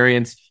similar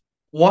experience.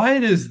 Why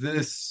does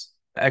this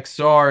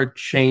XR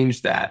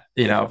change that,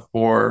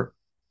 for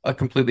a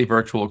completely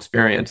virtual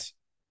experience?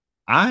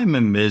 I'm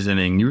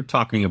envisioning, you're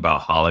talking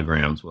about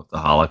holograms with the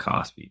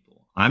Holocaust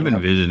people. I'm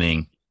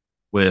envisioning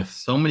with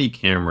so many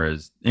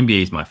cameras,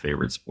 NBA is my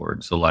favorite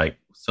sport. So like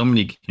so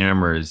many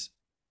cameras,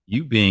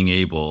 you being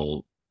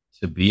able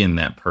to be in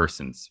that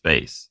person's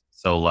space.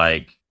 So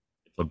like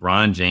if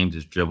LeBron James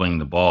is dribbling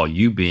the ball,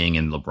 you being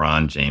in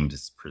LeBron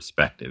James's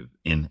perspective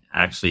and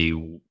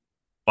actually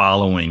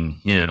following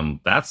him,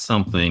 that's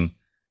something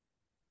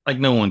like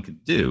no one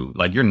could do.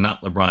 Like you're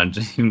not LeBron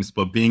James,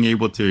 but being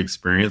able to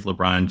experience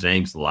LeBron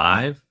James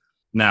live.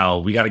 Now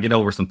we got to get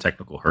over some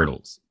technical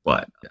hurdles,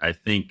 but I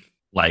think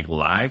like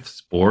live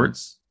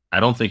sports,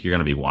 I don't think you're going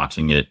to be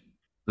watching it.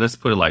 Let's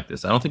put it like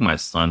this. I don't think my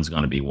son's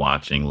going to be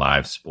watching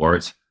live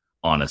sports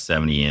on a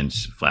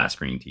 70-inch flat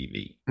screen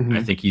TV. Mm-hmm.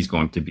 I think he's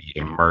going to be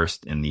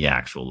immersed in the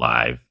actual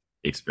live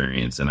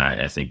experience. And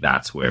I think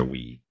that's where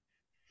we're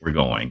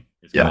going.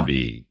 It's going to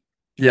be.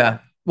 Yeah.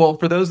 Well,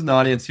 for those in the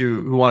audience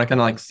who want to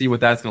kind of like see what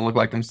that's going to look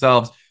like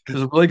themselves,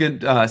 there's a really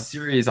good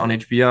series on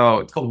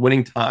HBO. It's called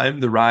Winning Time,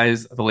 The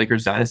Rise of the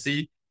Lakers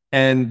Dynasty.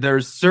 And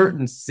there's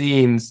certain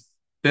scenes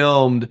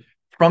filmed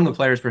from the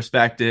player's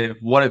perspective,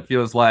 what it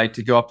feels like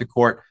to go up the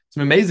court.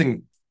 Some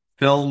amazing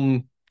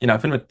film,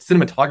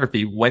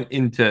 cinematography went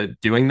into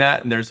doing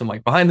that. And there's some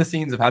like behind the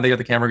scenes of how they got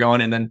the camera going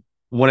and then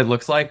what it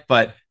looks like.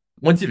 But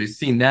once you've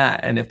seen that,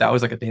 and if that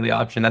was like a daily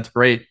option, that's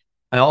great.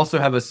 I also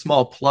have a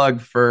small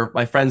plug for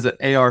my friends at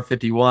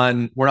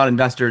AR51. We're not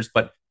investors,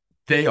 but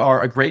they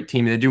are a great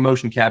team. They do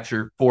motion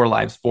capture for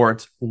live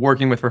sports,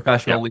 working with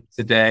professional leagues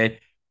today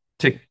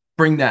to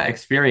bring that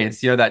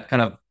experience, that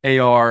kind of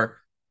AR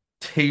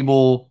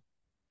table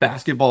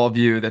basketball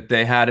view that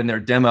they had in their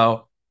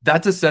demo.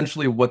 That's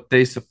essentially what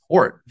they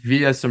support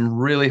via some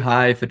really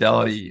high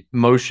fidelity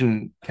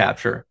motion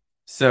capture.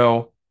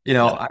 So,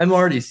 I'm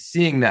already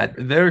seeing that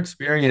their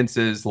experience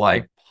is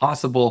like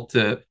possible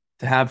to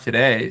have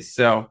today.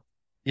 So,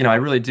 I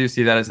really do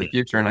see that as the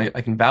future, and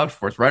I can vouch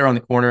for it. It's right around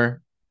the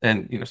corner,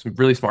 and some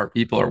really smart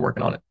people are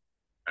working on it.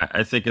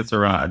 I think it's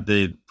around.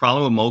 The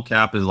problem with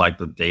mocap is like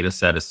the data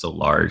set is so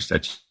large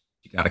that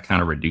you got to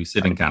kind of reduce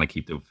it and kind of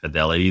keep the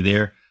fidelity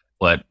there.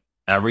 But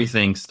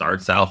everything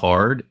starts out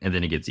hard and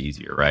then it gets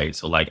easier, right?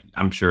 So like,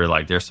 I'm sure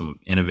like there's some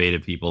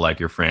innovative people like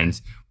your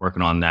friends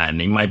working on that, and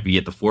they might be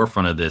at the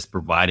forefront of this,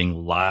 providing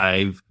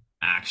live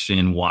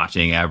action,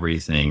 watching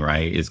everything,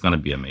 right? It's going to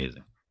be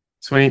amazing.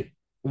 Sweet.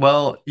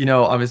 Well,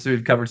 obviously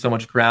we've covered so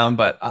much ground,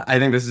 but I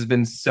think this has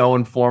been so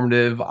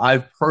informative.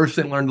 I've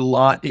personally learned a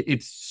lot.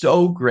 It's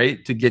so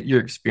great to get your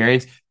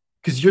experience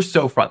because you're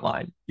so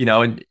frontline,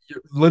 and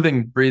you're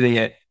living, breathing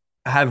it,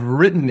 have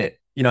written it,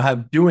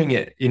 have doing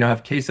it,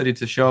 have case studies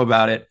to show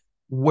about it.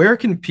 Where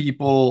can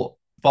people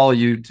follow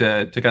you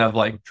to kind of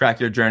like track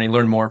your journey,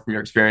 learn more from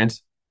your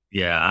experience?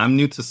 Yeah, I'm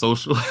new to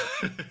social,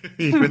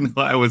 even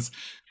though I was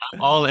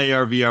all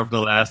AR/VR for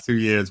the last 2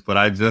 years, but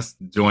I just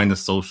joined the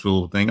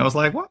social thing. I was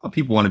like, well,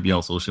 people want to be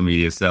on social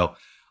media. So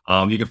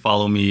you can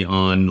follow me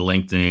on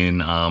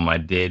LinkedIn. I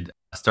did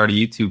start a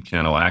YouTube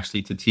channel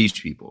actually to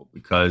teach people,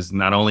 because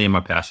not only am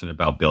I passionate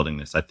about building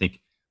this, I think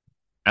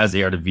as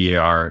AR to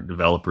VR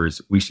developers,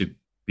 we should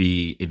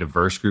be a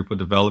diverse group of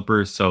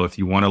developers. So if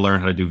you want to learn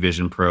how to do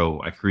Vision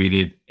Pro, I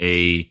created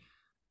a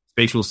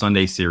Spatial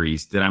Sunday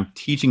series that I'm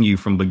teaching you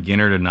from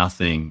beginner to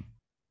nothing.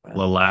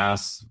 The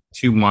last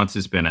 2 months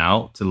it's been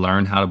out to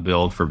learn how to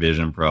build for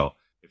Vision Pro.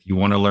 If you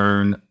want to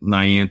learn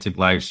Niantic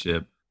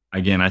Lightship,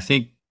 again, I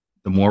think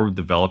the more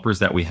developers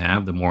that we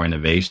have, the more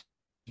innovation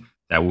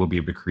that we'll be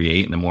able to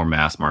create and the more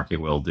mass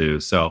market we'll do.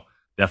 So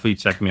definitely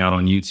check me out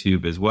on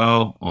YouTube as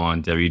well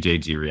on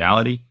WJG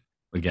Reality.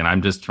 Again,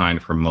 I'm just trying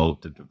to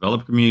promote the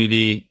developer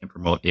community and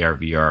promote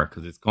AR/VR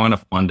because it's going to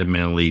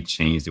fundamentally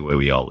change the way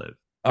we all live.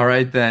 All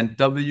right, then.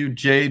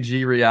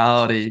 WJG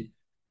Reality.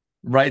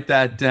 Write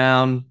that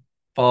down.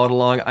 Follow it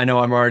along. I know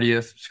I'm already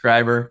a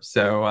subscriber,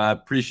 so I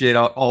appreciate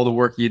all the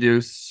work you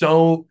do.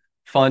 So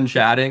fun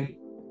chatting.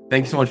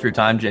 Thanks so much for your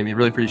time, Jamie.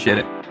 Really appreciate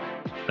it.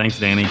 Thanks,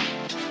 Danny.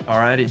 All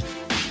righty.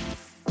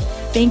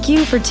 Thank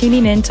you for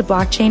tuning in to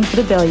Blockchain for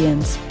the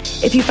Billions.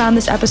 If you found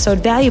this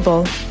episode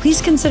valuable,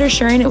 please consider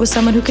sharing it with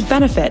someone who could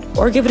benefit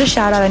or give it a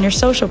shout out on your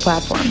social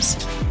platforms.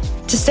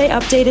 To stay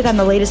updated on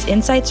the latest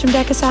insights from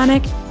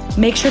Decasonic,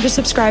 make sure to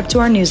subscribe to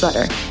our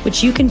newsletter,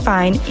 which you can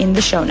find in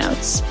the show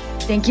notes.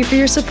 Thank you for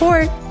your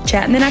support.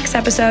 Chat in the next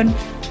episode.